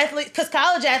 Because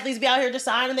college athletes be out here just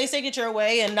signing their signature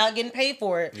away and not getting paid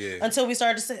for it. Yeah. Until we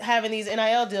started having these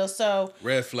NIL deals. So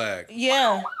red flag.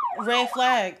 Yeah. Red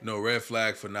flag. No, red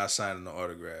flag for not signing the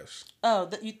autographs. Oh,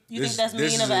 you think that's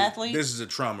mean of an athlete? This is a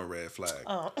trauma red flag.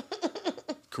 Oh.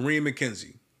 Kareem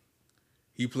McKenzie.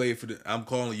 He played for I'm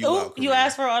calling you out. Kareem. You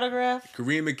asked for an autograph?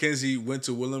 Kareem McKenzie went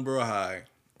to Willenboro High,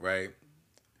 right?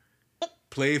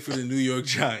 Played for the New York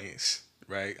Giants,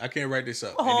 right? I can't write this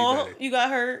up any better. You got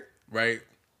hurt. Right?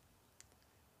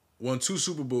 Won 2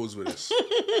 Super Bowls with us.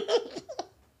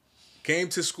 Came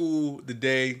to school the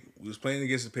day we was playing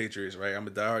against the Patriots, right? I'm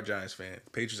a diehard Giants fan.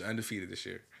 Patriots undefeated this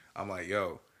year. I'm like,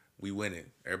 yo, we winning.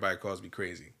 Everybody calls me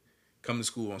crazy. Come to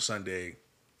school on Sunday.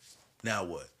 Now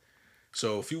what?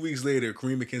 So a few weeks later,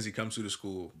 Kareem McKenzie comes to the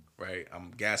school, right?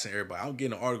 I'm gassing everybody. I'm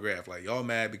getting an autograph. Like, y'all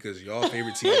mad because y'all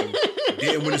favorite team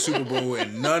didn't win the Super Bowl,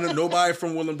 and nobody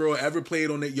from Willenboro ever played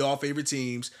on y'all favorite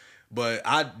teams. But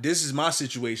this is my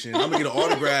situation. I'm gonna get an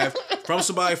autograph from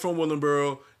somebody from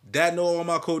Willenboro that know all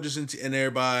my coaches and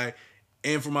everybody,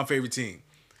 and from my favorite team.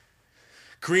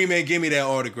 Kareem ain't give me that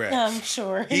autograph. I'm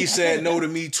sure. He said no to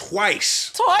me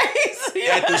twice.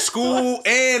 Yeah. At the school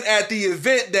and at the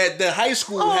event that the high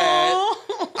school had.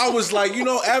 I was like,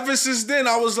 ever since then,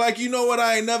 I was like, you know what?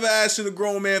 I ain't never asking a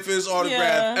grown man for his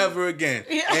autograph ever again.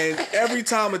 Yeah. And every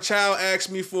time a child asks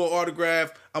me for an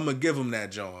autograph, I'm going to give him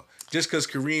that, John. Just because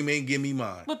Kareem ain't give me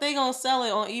mine. But they going to sell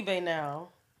it on eBay now.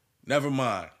 Never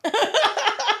mind.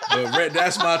 But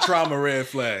that's my trauma red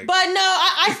flag. But no,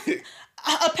 I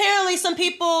apparently some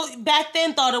people back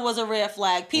then thought it was a red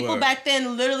flag. People back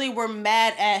then literally were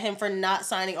mad at him for not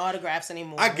signing autographs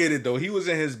anymore. I get it though. He was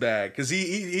in his bag because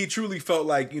he truly felt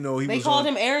like, they called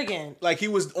him arrogant. Like he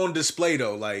was on display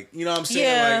though. Like, you know what I'm saying?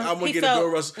 Yeah, like I'm gonna get a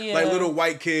Bill Russell. Yeah. Like little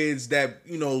white kids that,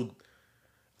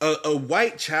 a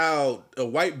white child, a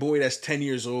white boy that's 10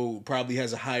 years old probably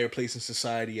has a higher place in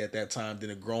society at that time than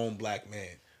a grown black man.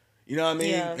 You know what I mean?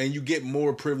 Yeah. And you get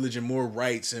more privilege and more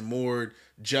rights and more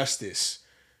justice.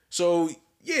 So,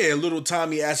 yeah, little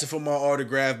Tommy asking for my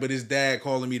autograph, but his dad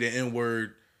calling me the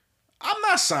N-word. I'm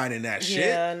not signing that shit.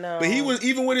 Yeah, no. But he was,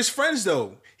 even with his friends,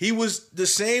 though, he was the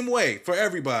same way for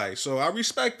everybody. So I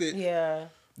respect it. Yeah.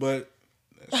 But...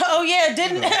 Oh yeah,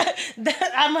 didn't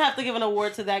I'm gonna have to give an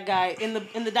award to that guy in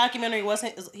the documentary.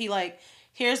 Wasn't he like,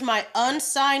 here's my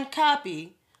unsigned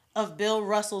copy of Bill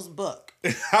Russell's book?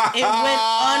 It went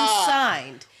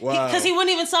unsigned because he wouldn't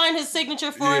even sign his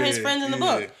signature for his friends in the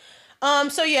book.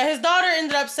 So yeah, his daughter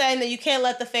ended up saying that you can't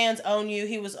let the fans own you.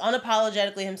 He was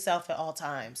unapologetically himself at all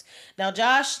times. Now,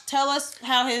 Josh, tell us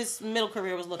how his middle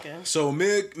career was looking. So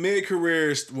mid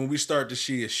career is when we start to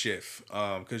see a shift,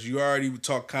 because you already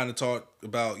talked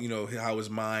about, you know, how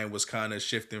his mind was kind of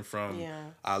shifting from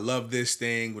I love this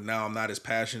thing, but now I'm not as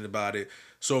passionate about it.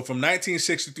 So from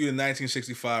 1963 to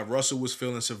 1965, Russell was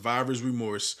feeling survivor's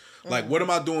remorse. Like, what am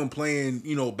I doing playing,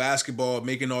 you know, basketball,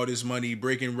 making all this money,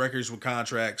 breaking records with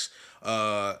contracts,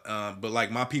 but like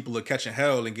my people are catching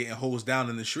hell and getting hosed down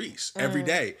in the streets every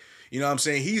day. You know what I'm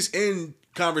saying? He's in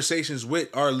conversations with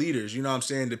our leaders, you know what I'm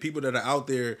saying? The people that are out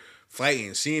there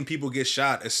fighting, seeing people get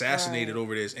shot, assassinated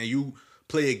over this, and you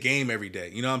play a game every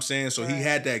day. You know what I'm saying? So he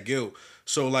had that guilt.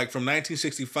 So like from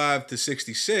 1965 to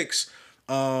 66,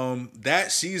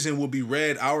 that season will be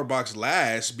Red Auerbach's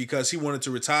last because he wanted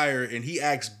to retire, and he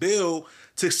asked Bill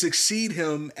to succeed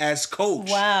him as coach.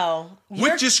 Wow.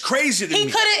 Which is crazy to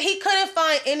me. He couldn't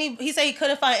find he said he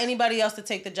couldn't find anybody else to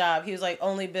take the job. He was like,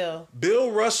 only Bill. Bill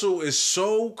Russell is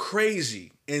so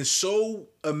crazy and so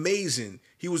amazing.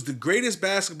 He was the greatest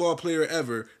basketball player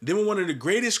ever. Then one of the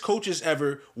greatest coaches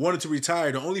ever wanted to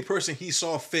retire. The only person he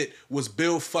saw fit was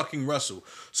Bill fucking Russell.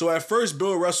 So at first,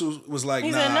 Bill Russell was like,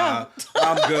 he nah, said no.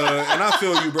 I'm good. And I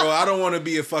feel you, bro. I don't want to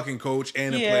be a fucking coach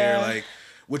and a player. Like,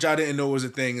 which I didn't know was a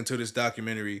thing until this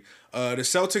documentary. The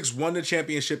Celtics won the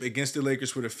championship against the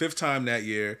Lakers for the 5th time that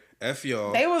year. F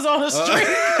y'all. They was on the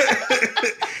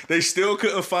street. They still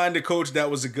couldn't find a coach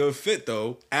that was a good fit,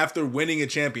 though. After winning a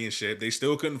championship, they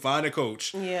still couldn't find a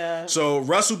coach. Yeah. So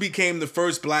Russell became the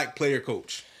first black player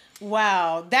coach.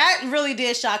 Wow. That really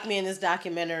did shock me in this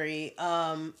documentary.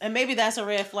 And maybe that's a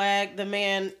red flag. The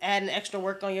man adding extra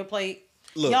work on your plate.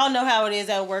 Look, y'all know how it is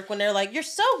at work when they're like, you're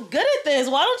so good at this.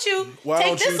 Why don't you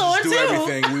take this on too? Do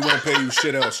everything? We won't pay you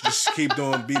shit else. Just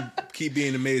keep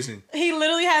being amazing. He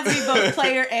literally has to be both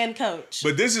player and coach.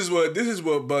 But this is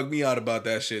what bugged me out about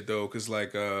that shit though, because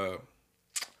like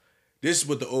this is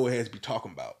what the old heads be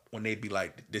talking about when they be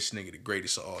like, this nigga the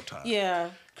greatest of all time. Yeah.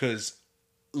 Because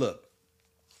look,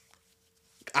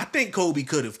 I think Kobe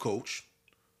could have coached.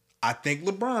 I think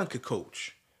LeBron could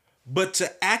coach. But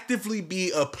to actively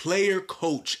be a player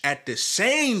coach at the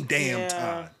same damn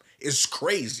time is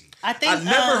crazy. I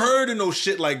never heard of no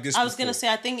shit like this. I was gonna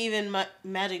say, I think even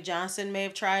Magic Johnson may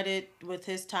have tried it with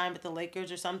his time at the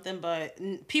Lakers or something, but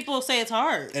people say it's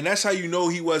hard. And that's how you know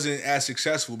he wasn't as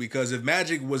successful, because if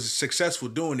Magic was successful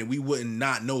doing it, we wouldn't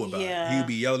not know about it. He'd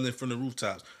be yelling it from the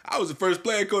rooftops. I was the first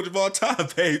player coach of all time,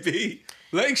 baby.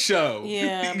 Lake Show.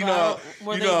 Yeah, you know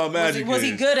how Magic was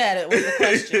he good at it? Was the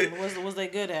question. Was they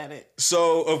good at it?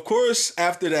 So, of course,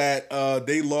 after that,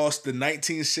 they lost the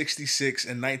 1966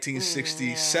 and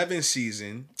 1967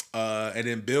 season. And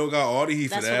then Bill got all the heat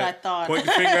for that. That's what I thought. Point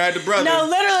the finger at the brother. No,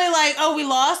 literally like, oh, we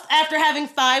lost after having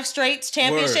 5 straight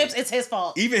championships. Word. It's his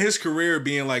fault. Even his career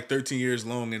being like 13 years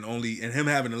long and him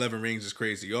having 11 rings is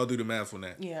crazy. Y'all do the math on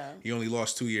that. Yeah. He only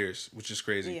lost 2 years, which is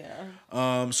crazy.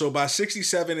 Yeah. So by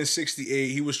 67 and 68,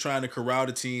 he was trying to corral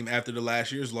the team after the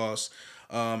last year's loss.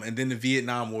 And then the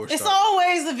Vietnam War started. It's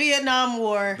always the Vietnam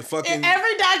War. In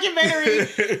every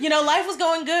documentary, life was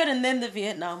going good, and then the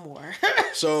Vietnam War.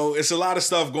 So it's a lot of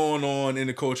stuff going on in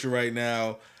the culture right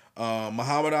now.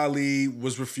 Muhammad Ali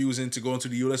was refusing to go into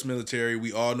the U.S. military.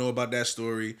 We all know about that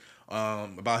story,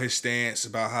 about his stance,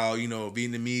 about how,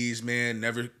 Vietnamese, man,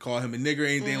 never call him a nigger or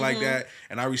anything like that.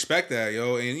 And I respect that,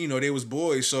 yo. And, they was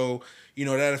boys, so,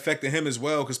 that affected him as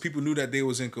well, because people knew that they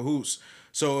was in cahoots.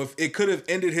 So if it could have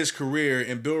ended his career,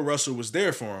 and Bill Russell was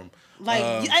there for him. Like,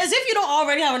 as if you don't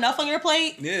already have enough on your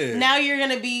plate. Yeah. Now you're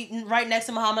going to be right next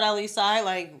to Muhammad Ali's side.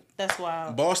 Like, that's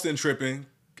wild. Boston tripping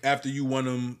after you won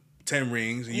them 10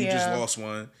 rings and you just lost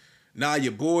one. Now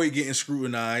your boy getting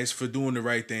scrutinized for doing the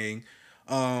right thing.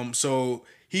 So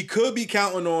he could be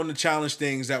counting on to challenge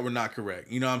things that were not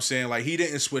correct. You know what I'm saying? Like, he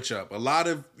didn't switch up. A lot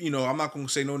of, I'm not going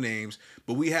to say no names,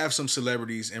 but we have some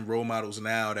celebrities and role models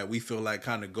now that we feel like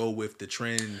kind of go with the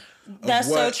trend of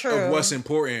what's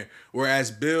important. Whereas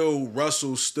Bill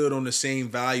Russell stood on the same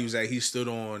values that he stood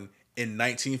on in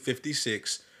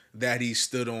 1956 that he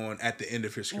stood on at the end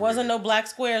of his career. Wasn't no black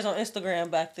squares on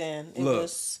Instagram back then.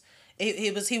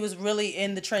 He was really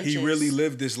in the trenches. He really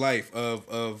lived this life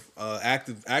of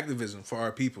activism for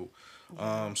our people.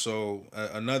 So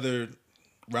another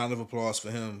round of applause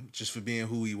for him just for being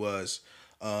who he was.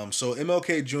 So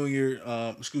MLK Jr.,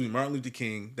 Martin Luther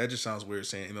King. That just sounds weird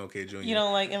saying MLK Jr. You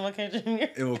don't like MLK Jr.?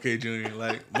 MLK Jr.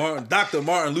 Like Dr.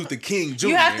 Martin Luther King Jr.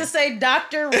 You have to say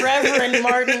Dr. Reverend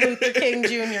Martin Luther King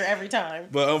Jr. every time.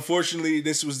 But unfortunately,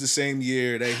 this was the same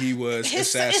year that he was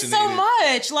assassinated. It's so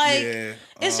much. Like,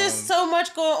 it's just so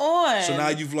much going on. So now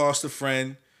you've lost a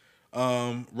friend.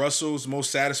 Russell's most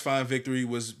satisfying victory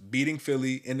was beating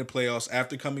Philly in the playoffs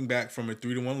after coming back from a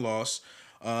 3-1 loss.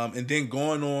 And then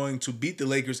going on to beat the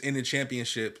Lakers in the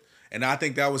championship. And I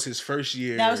think that was his first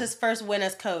year. That was his first win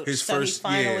as coach. They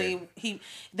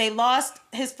lost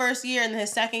his first year, and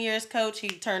his second year as coach, he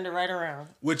turned it right around.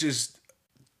 Which is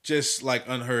just like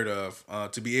unheard of,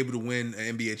 to be able to win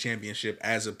an NBA championship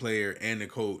as a player and a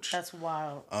coach. That's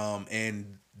wild.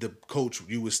 And the coach,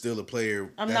 you was still a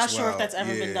player. I'm not sure if that's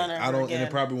ever been done again. And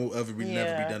it probably will never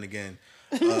be done again.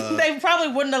 They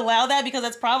probably wouldn't allow that because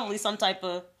that's probably some type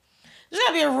of... There's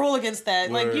gotta be a rule against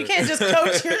that. Word. Like, you can't just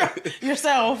coach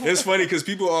yourself. It's funny because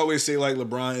people always say like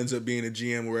LeBron ends up being a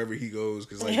GM wherever he goes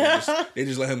because like they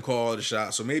just let him call all the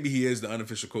shots. So maybe he is the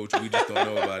unofficial coach. We just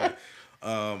don't know about it.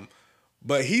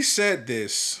 But he said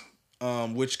this,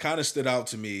 which kind of stood out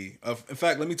to me. In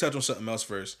fact, let me touch on something else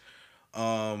first.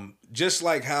 Just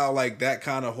like how like that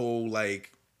kind of whole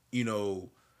like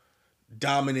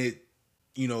dominant.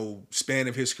 Span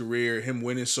of his career, him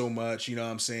winning so much, you know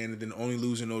what I'm saying, and then only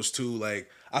losing those two, like,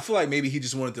 I feel like maybe he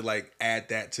just wanted to, like, add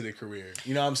that to the career.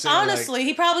 You know what I'm saying? Honestly, like,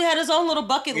 he probably had his own little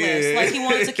bucket list. Like, he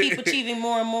wanted to keep achieving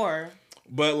more and more.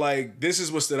 But, like, this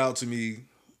is what stood out to me,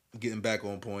 getting back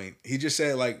on point. He just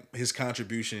said, like,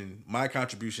 my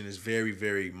contribution is very,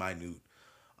 very minute.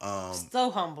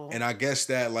 So humble. And I guess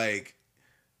that, like,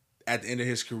 at the end of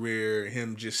his career,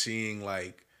 him just seeing,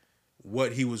 like,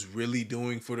 what he was really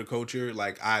doing for the culture,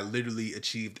 like I literally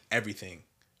achieved everything.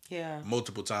 Yeah.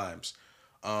 Multiple times.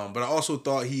 But I also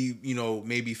thought he,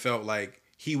 maybe felt like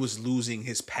he was losing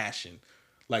his passion.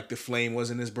 Like the flame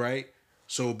wasn't as bright.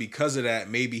 So because of that,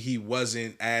 maybe he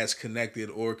wasn't as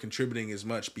connected or contributing as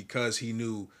much because he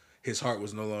knew his heart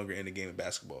was no longer in the game of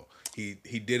basketball. He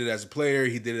did it as a player,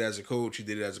 he did it as a coach, he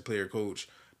did it as a player coach,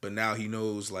 but now he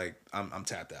knows like I'm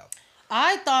tapped out.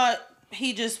 I thought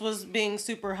he just was being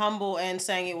super humble and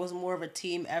saying it was more of a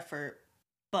team effort.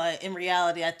 But in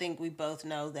reality, I think we both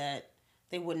know that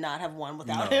they would not have won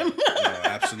without him. No,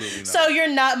 absolutely not. So you're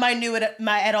not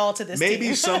at all to this team.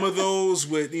 Maybe some of those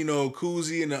with,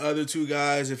 Kuzi and the other two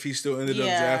guys, if he still ended up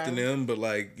drafting them. But,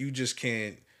 like, you just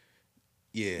can't.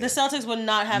 Yeah. The Celtics would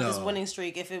not have this winning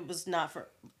streak if it was not for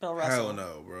Bill Russell. Hell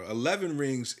no, bro. 11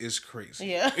 rings is crazy.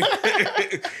 Yeah.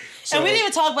 So, and we didn't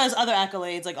even talk about his other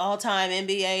accolades, like all-time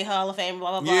NBA, Hall of Fame,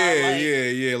 blah, blah, blah.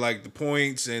 Yeah. Like the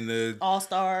points and the...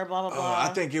 All-Star, blah, blah, blah.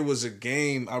 I think it was a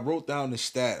game. I wrote down the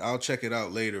stat. I'll check it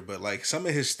out later. But, like, some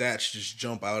of his stats just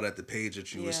jump out at the page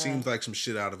at you. Yeah. It seems like some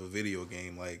shit out of a video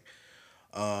game. Like,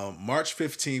 March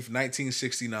 15th,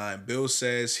 1969, Bill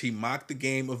says he mocked the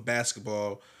game of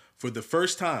basketball for the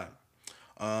first time.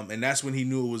 And that's when he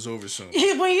knew it was over soon.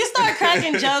 When you start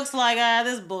cracking jokes like,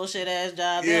 this bullshit ass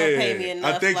job, they don't pay me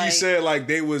enough. I think he said like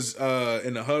they was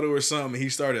in the huddle or something. And he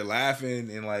started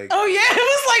laughing and like, oh yeah, it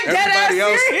was like dead ass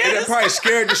serious. And it probably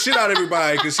scared the shit out of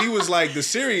everybody because he was like the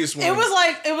serious one. It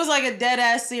was like a dead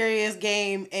ass serious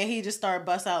game, and he just started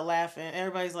bust out laughing.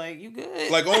 Everybody's like, "You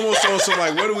good?" Like almost on some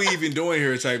like, "What are we even doing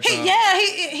here?" type time.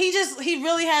 He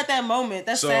really had that moment.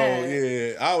 That's sad.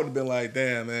 Yeah, I would have been like,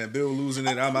 "Damn man, Bill losing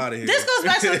it. I'm out of here." This goes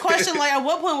back to the question, like, at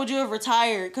what point would you have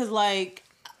retired? Because, like,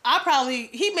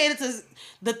 he made it to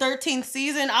the 13th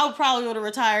season. I probably would have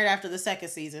retired after the second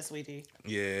season, sweetie.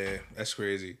 Yeah, that's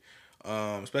crazy.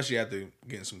 Especially after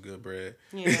getting some good bread.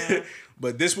 Yeah.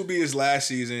 But this will be his last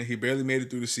season. He barely made it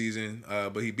through the season,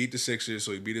 but he beat the Sixers,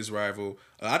 so he beat his rival.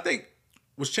 I think,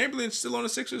 was Chamberlain still on the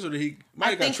Sixers, or did he might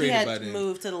have got traded by then? I think he had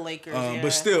moved to the Lakers, yeah.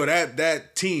 But still,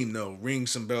 that team, though,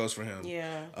 rings some bells for him.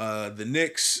 Yeah. The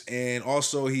Knicks, and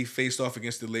also he faced off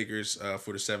against the Lakers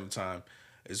for the 7th time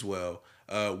as well.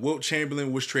 Wilt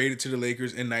Chamberlain was traded to the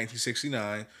Lakers in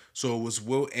 1969, so it was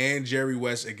Wilt and Jerry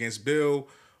West against Bill.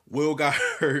 Will got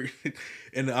hurt,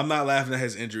 and I'm not laughing at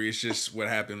his injury. It's just what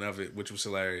happened of it, which was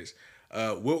hilarious.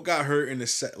 Wilt got hurt in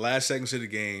the last seconds of the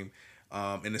game,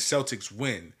 and the Celtics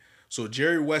win. So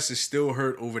Jerry West is still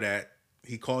hurt over that.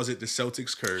 He calls it the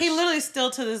Celtics curse. He literally still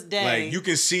to this day. Like, you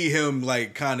can see him,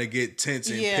 like, kind of get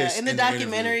tense and pissed. In the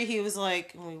documentary, he was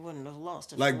like, we wouldn't have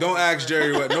lost. Like, don't ask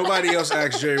Jerry West. Nobody else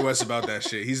asks Jerry West about that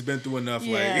shit. He's been through enough.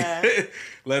 Yeah. Like,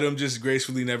 let him just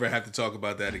gracefully never have to talk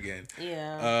about that again.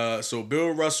 Yeah. So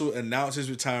Bill Russell announced his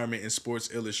retirement in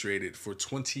Sports Illustrated for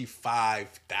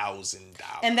 $25,000.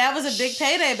 And that was a big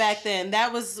payday back then.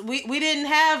 That was we didn't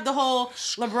have the whole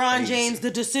LeBron James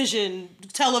the decision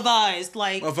televised.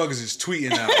 Like, motherfuckers is tweeting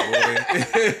out, boy.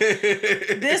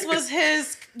 This was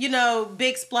his,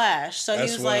 big splash. So he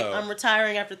was like, I'm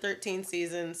retiring after 13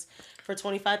 seasons for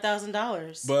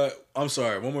 $25,000. But I'm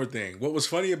sorry, one more thing. What was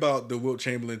funny about the Wilt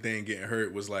Chamberlain thing getting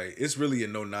hurt was, like, it's really a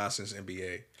no nonsense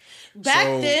NBA. Back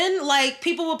then, like,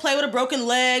 people would play with a broken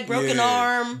leg, broken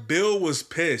arm. Bill was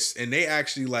pissed, and they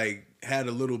actually, like, had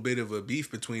a little bit of a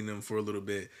beef between them for a little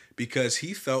bit because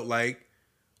he felt like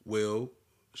Will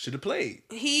should have played.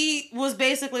 He was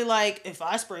basically like, if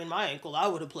I sprained my ankle, I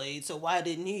would have played, so why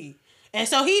didn't he? And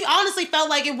so he honestly felt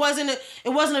like it wasn't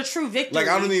a true victory. Like,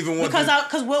 I don't even want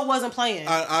because Wilt wasn't playing.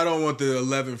 I don't want the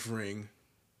 11th ring.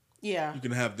 Yeah. You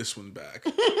can have this one back.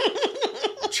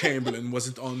 Chamberlain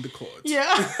wasn't on the court. Yeah.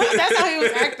 That's how he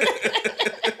was acting.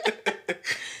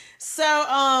 So,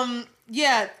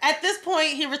 at this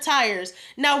point, he retires.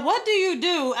 Now, what do you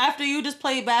do after you just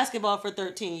played basketball for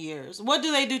 13 years? What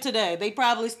do they do today? They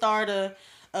probably start a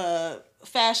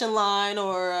fashion line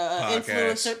or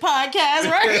influencer podcast,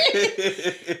 right?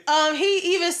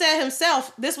 He even said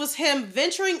himself, this was him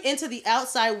venturing into the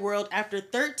outside world after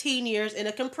 13 years in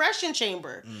a compression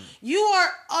chamber. You are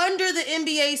under the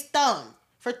NBA's thumb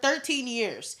for 13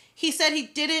 years. He said he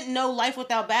didn't know life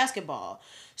without basketball.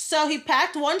 So he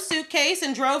packed one suitcase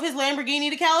and drove his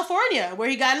Lamborghini to California, where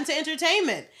he got into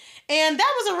entertainment. And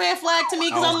that was a red flag to me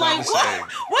because I'm like, what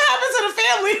happened to the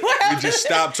family? What happened? We just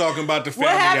stopped talking about the family.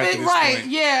 What happened? After this Right? point.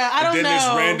 Yeah, I don't know. Then this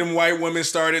random white woman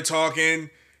started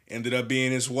talking. Ended up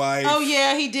being his wife. Oh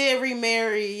yeah, he did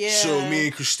remarry. Yeah. So me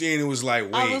and Christina was like,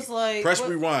 wait, I was like, press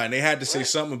rewind. They had to say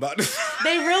something about this.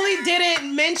 They really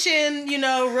didn't mention,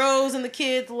 Rose and the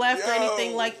kids left or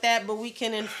anything like that, but we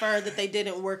can infer that they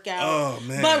didn't work out. Oh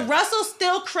man. But Russell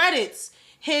still credits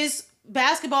his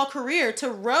basketball career to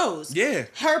Rose. Yeah.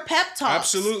 Her pep talks.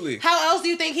 Absolutely. How else do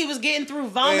you think he was getting through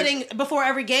vomiting before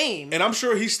every game? And I'm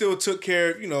sure he still took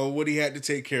care of, what he had to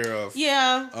take care of.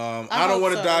 Yeah. I don't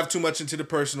want to dive too much into the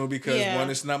personal because one,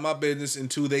 it's not my business, and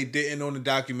two, they didn't on the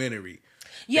documentary.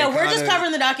 Yeah, we're just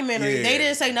covering the documentary. Yeah. They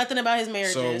didn't say nothing about his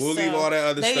marriages. So we'll leave all that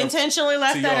other stuff. They intentionally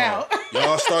left that out.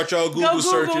 Y'all start y'all Google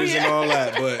searches and all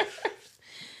that, but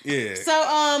yeah.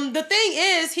 So the thing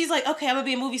is, he's like, okay, I'm gonna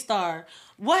be a movie star.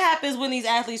 What happens when these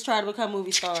athletes try to become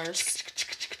movie stars?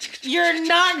 You're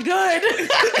not good.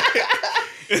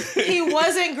 He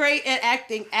wasn't great at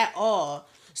acting at all.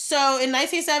 So in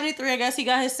 1973, I guess he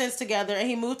got his sense together and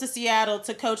he moved to Seattle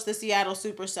to coach the Seattle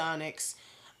Supersonics.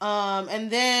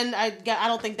 And then I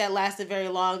don't think that lasted very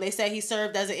long. They said he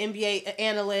served as an NBA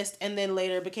analyst and then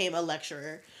later became a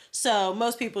lecturer. So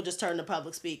most people just turn to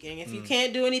public speaking. If you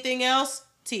can't do anything else,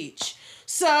 teach.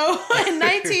 So in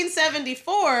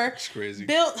 1974, that's crazy.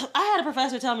 I had a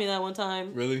professor tell me that one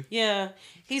time. Really? Yeah.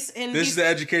 This is the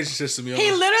education system, y'all.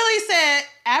 He literally said,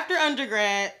 after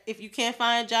undergrad, if you can't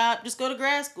find a job, just go to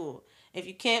grad school. If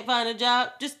you can't find a job,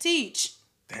 just teach.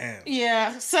 Damn.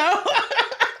 Yeah. So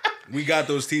we got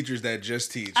those teachers that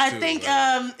just teach. I think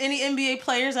any NBA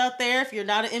players out there, if you're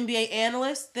not an NBA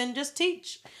analyst, then just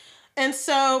teach. And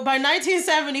so by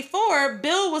 1974,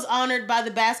 Bill was honored by the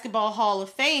Basketball Hall of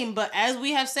Fame. But as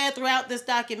we have said throughout this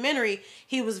documentary,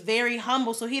 he was very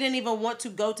humble. So he didn't even want to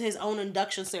go to his own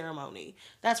induction ceremony.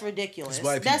 That's ridiculous. That's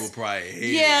why people probably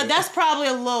hate it. That's probably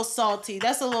a little salty.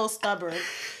 That's a little stubborn.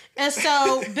 And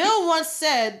so Bill once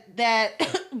said that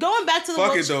going back to the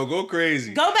go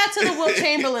crazy. Go back to the Wilt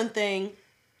Chamberlain thing.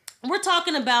 We're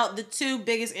talking about the two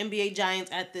biggest NBA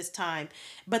giants at this time.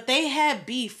 But they had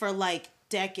beef for like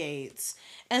decades.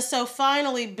 And so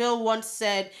finally, Bill once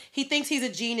said he thinks he's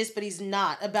a genius, but he's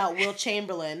not, about Wilt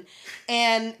Chamberlain.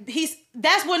 And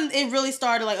that's when it really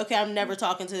started, like, okay, I'm never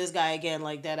talking to this guy again,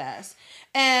 like dead ass.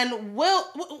 And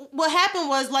what happened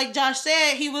was, like Josh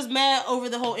said, he was mad over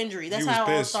the whole injury. That's how it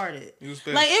all started. He was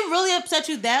pissed. Like, it really upset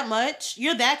you that much?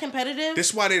 You're that competitive?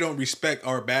 This is why they don't respect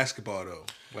our basketball, though.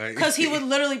 Because he would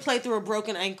literally play through a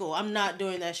broken ankle. I'm not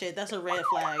doing that shit. That's a red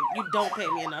flag. You don't pay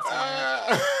me enough for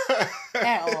that.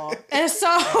 At all. And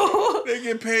so they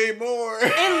get paid more. It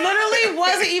literally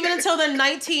wasn't even until the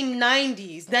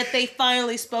 1990s that they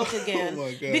finally spoke again. Oh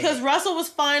my God. Because Russell was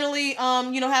finally,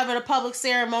 having a public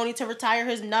ceremony to retire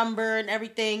his number and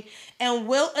everything. And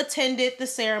Wilt attended the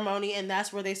ceremony, and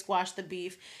that's where they squashed the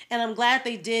beef. And I'm glad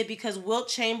they did, because Wilt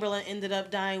Chamberlain ended up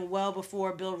dying well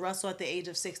before Bill Russell at the age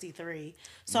of 63.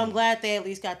 So I'm glad they at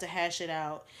least got to hash it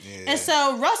out. Yeah. And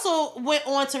so Russell went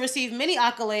on to receive many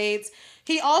accolades.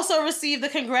 He also received the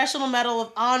Congressional Medal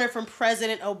of Honor from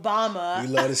President Obama. We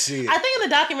love to see it. I think in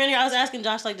the documentary, I was asking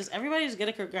Josh, like, does everybody just get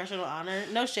a Congressional Honor?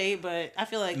 No shade, but I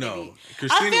feel like maybe.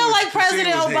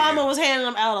 President Obama was handing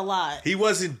them out a lot. He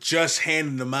wasn't just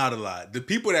handing them out a lot. The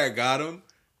people that got him,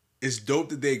 it's dope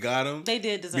that they got him. They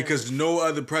did deserve because it. no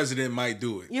other president might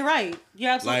do it. You're right. You're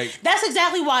absolutely. That's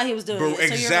exactly why he was doing it. So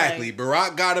exactly. You're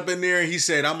right. Barack got up in there and he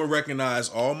said, "I'm gonna recognize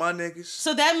all my niggas."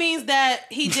 So that means that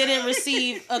he didn't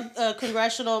receive a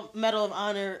Congressional Medal of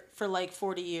Honor for like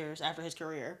 40 years after his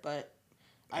career. But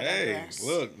I digress.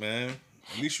 Look, man.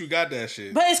 At least you got that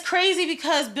shit. But it's crazy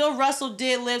because Bill Russell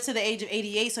did live to the age of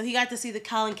 88, so he got to see the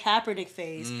Colin Kaepernick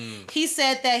phase. He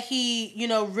said that he,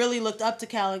 really looked up to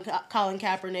Colin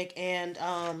Kaepernick, and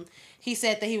he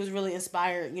said that he was really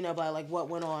inspired, by like what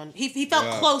went on. He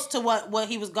felt close to what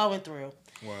he was going through.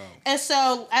 Wow. And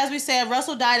so, as we said,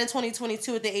 Russell died in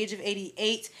 2022 at the age of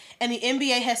 88, and the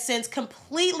NBA has since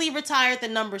completely retired the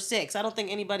number 6. I don't think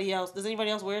anybody else. Does anybody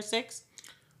else wear 6?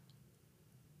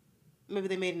 Maybe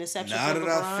they made an exception. Now that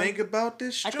I think about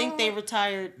this, I think they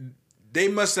retired. They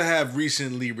must have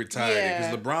recently retired it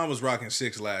because LeBron was rocking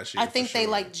 6 last year. I think they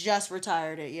just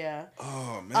retired it. Yeah.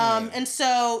 Oh man. And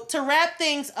so to wrap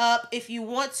things up, if you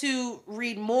want to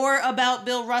read more about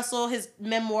Bill Russell, his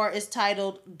memoir is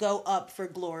titled "Go Up for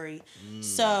Glory."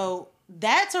 So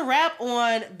that's a wrap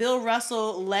on Bill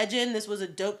Russell, legend. This was a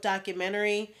dope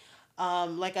documentary.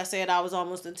 Like I said, I was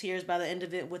almost in tears by the end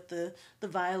of it with the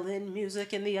violin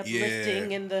music and the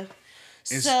uplifting and the.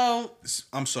 So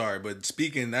I'm sorry, but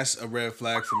that's a red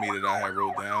flag for me that I had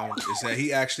wrote down. Is that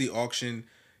he actually auctioned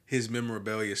his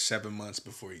memorabilia 7 months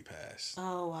before he passed.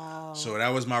 Oh wow! So that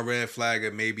was my red flag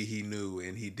that maybe he knew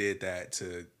and he did that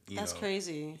to That's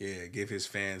crazy. Yeah, give his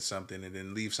fans something and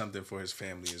then leave something for his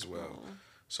family as well.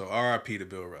 So R.I.P. to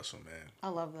Bill Russell, man. I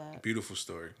love that. Beautiful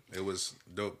story. It was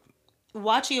dope.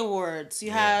 Watchy Awards.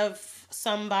 You have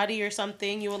somebody or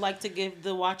something you would like to give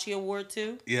the Watchy Award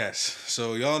to? Yes.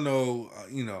 So y'all know,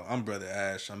 I'm Brother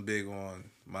Ash. I'm big on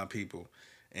my people.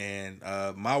 And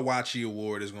my Watchy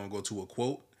Award is going to go to a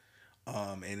quote.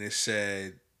 And it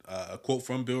said, a quote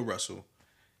from Bill Russell.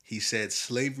 He said,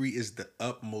 "Slavery is the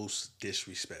utmost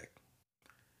disrespect."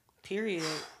 Period.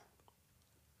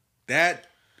 That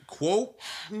quote,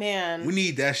 man, we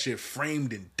need that shit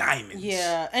framed in diamonds.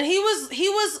 Yeah. And he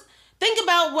was think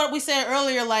about what we said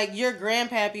earlier, like your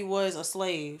grandpappy was a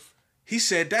slave. He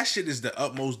said that shit is the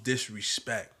utmost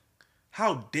disrespect.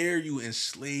 How dare you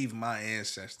enslave my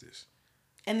ancestors?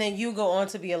 And then you go on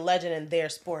to be a legend in their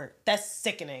sport. That's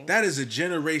sickening. That is a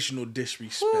generational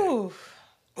disrespect.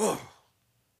 Ugh.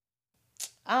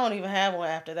 I don't even have one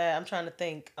after that. I'm trying to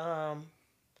think. I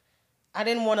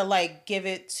didn't want to give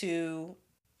it to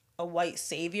a white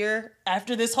savior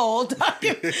after this whole but I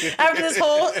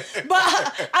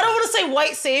don't want to say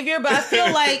white savior, but I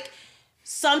feel like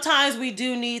sometimes we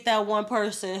do need that one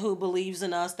person who believes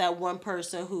in us, that one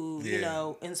person who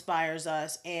inspires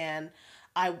us, and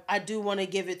I do want to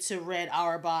give it to Red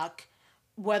Auerbach,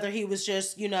 whether he was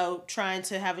just trying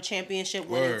to have a championship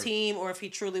winning team or if he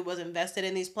truly was invested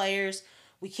in these players.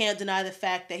 We can't deny the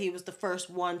fact that he was the first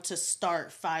one to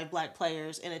start 5 black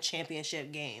players in a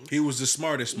championship game. He was the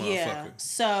smartest motherfucker. Yeah.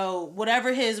 So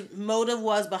whatever his motive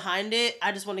was behind it,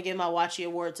 I just want to give my Watchy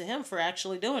Award to him for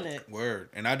actually doing it. Word.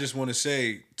 And I just want to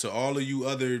say to all of you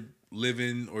other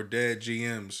living or dead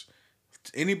GMs,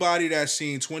 anybody that's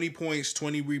seen 20 points,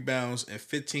 20 rebounds, and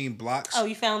 15 blocks. Oh,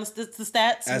 you found the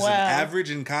stats? As an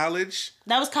average in college.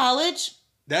 That was college?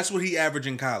 That's what he averaged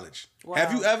in college. Wow.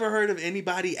 Have you ever heard of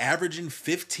anybody averaging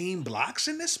 15 blocks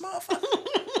in this motherfucker?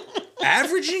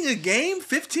 Averaging a game,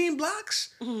 15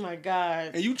 blocks? Oh my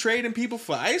God. And you trading people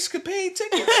for Ice Capade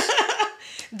tickets?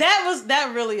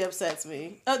 That really upsets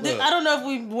me. I don't know if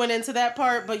we went into that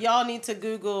part, but y'all need to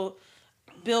Google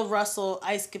Bill Russell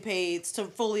Ice Capades to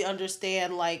fully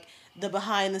understand the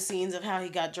behind the scenes of how he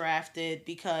got drafted,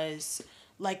 because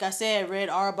like I said, Red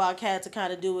Auerbach had to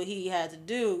kind of do what he had to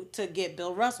do to get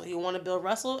Bill Russell. He wanted Bill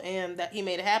Russell, and that he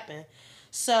made it happen.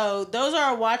 So those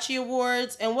are our Watchy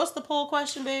Awards. And what's the poll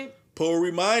question, babe? Poll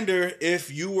reminder, if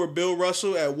you were Bill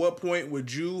Russell, at what point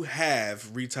would you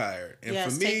have retired? And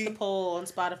yes, for me, take the poll on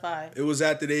Spotify. It was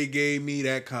after they gave me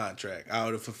that contract. I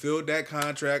would have fulfilled that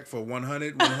contract for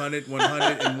 100, 100,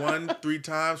 101 3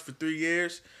 times for 3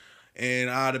 years. And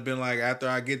I'd have been like, after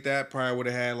I get that, probably would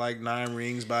have had like 9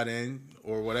 rings by then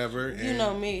or whatever. And you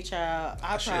know me, child.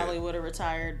 I probably would have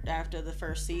retired after the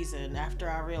first season. After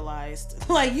I realized,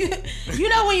 like you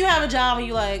know, when you have a job and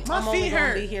you like, I'm only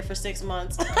gonna be here for 6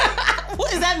 months.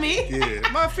 What, is that me? Yeah,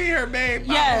 my feet hurt, babe.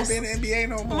 Yes. I don't be in the NBA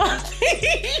no more.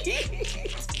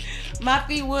 My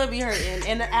feet would be hurting,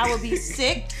 and I would be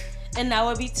sick, and I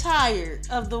would be tired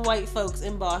of the white folks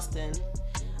in Boston.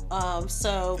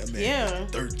 So yeah,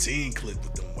 13 clip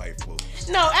with them white folks.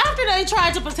 No, after they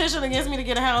tried to petition against me to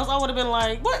get a house, I would have been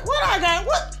like, what I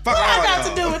got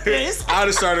to do with this? I'd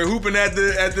have started hooping at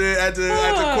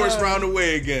the course round the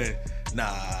way again.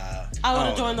 Nah. I would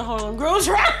have joined the Harlem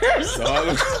Globetrotters.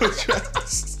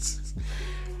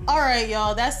 All right,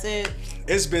 y'all, that's it.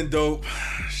 It's been dope.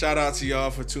 Shout out to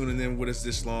y'all for tuning in with us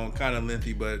this long. Kind of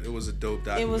lengthy, but it was a dope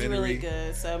documentary. It was really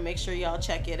good. So make sure y'all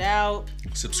check it out.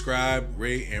 Subscribe,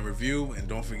 rate, and review. And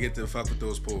don't forget to fuck with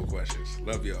those poll questions.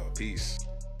 Love y'all. Peace.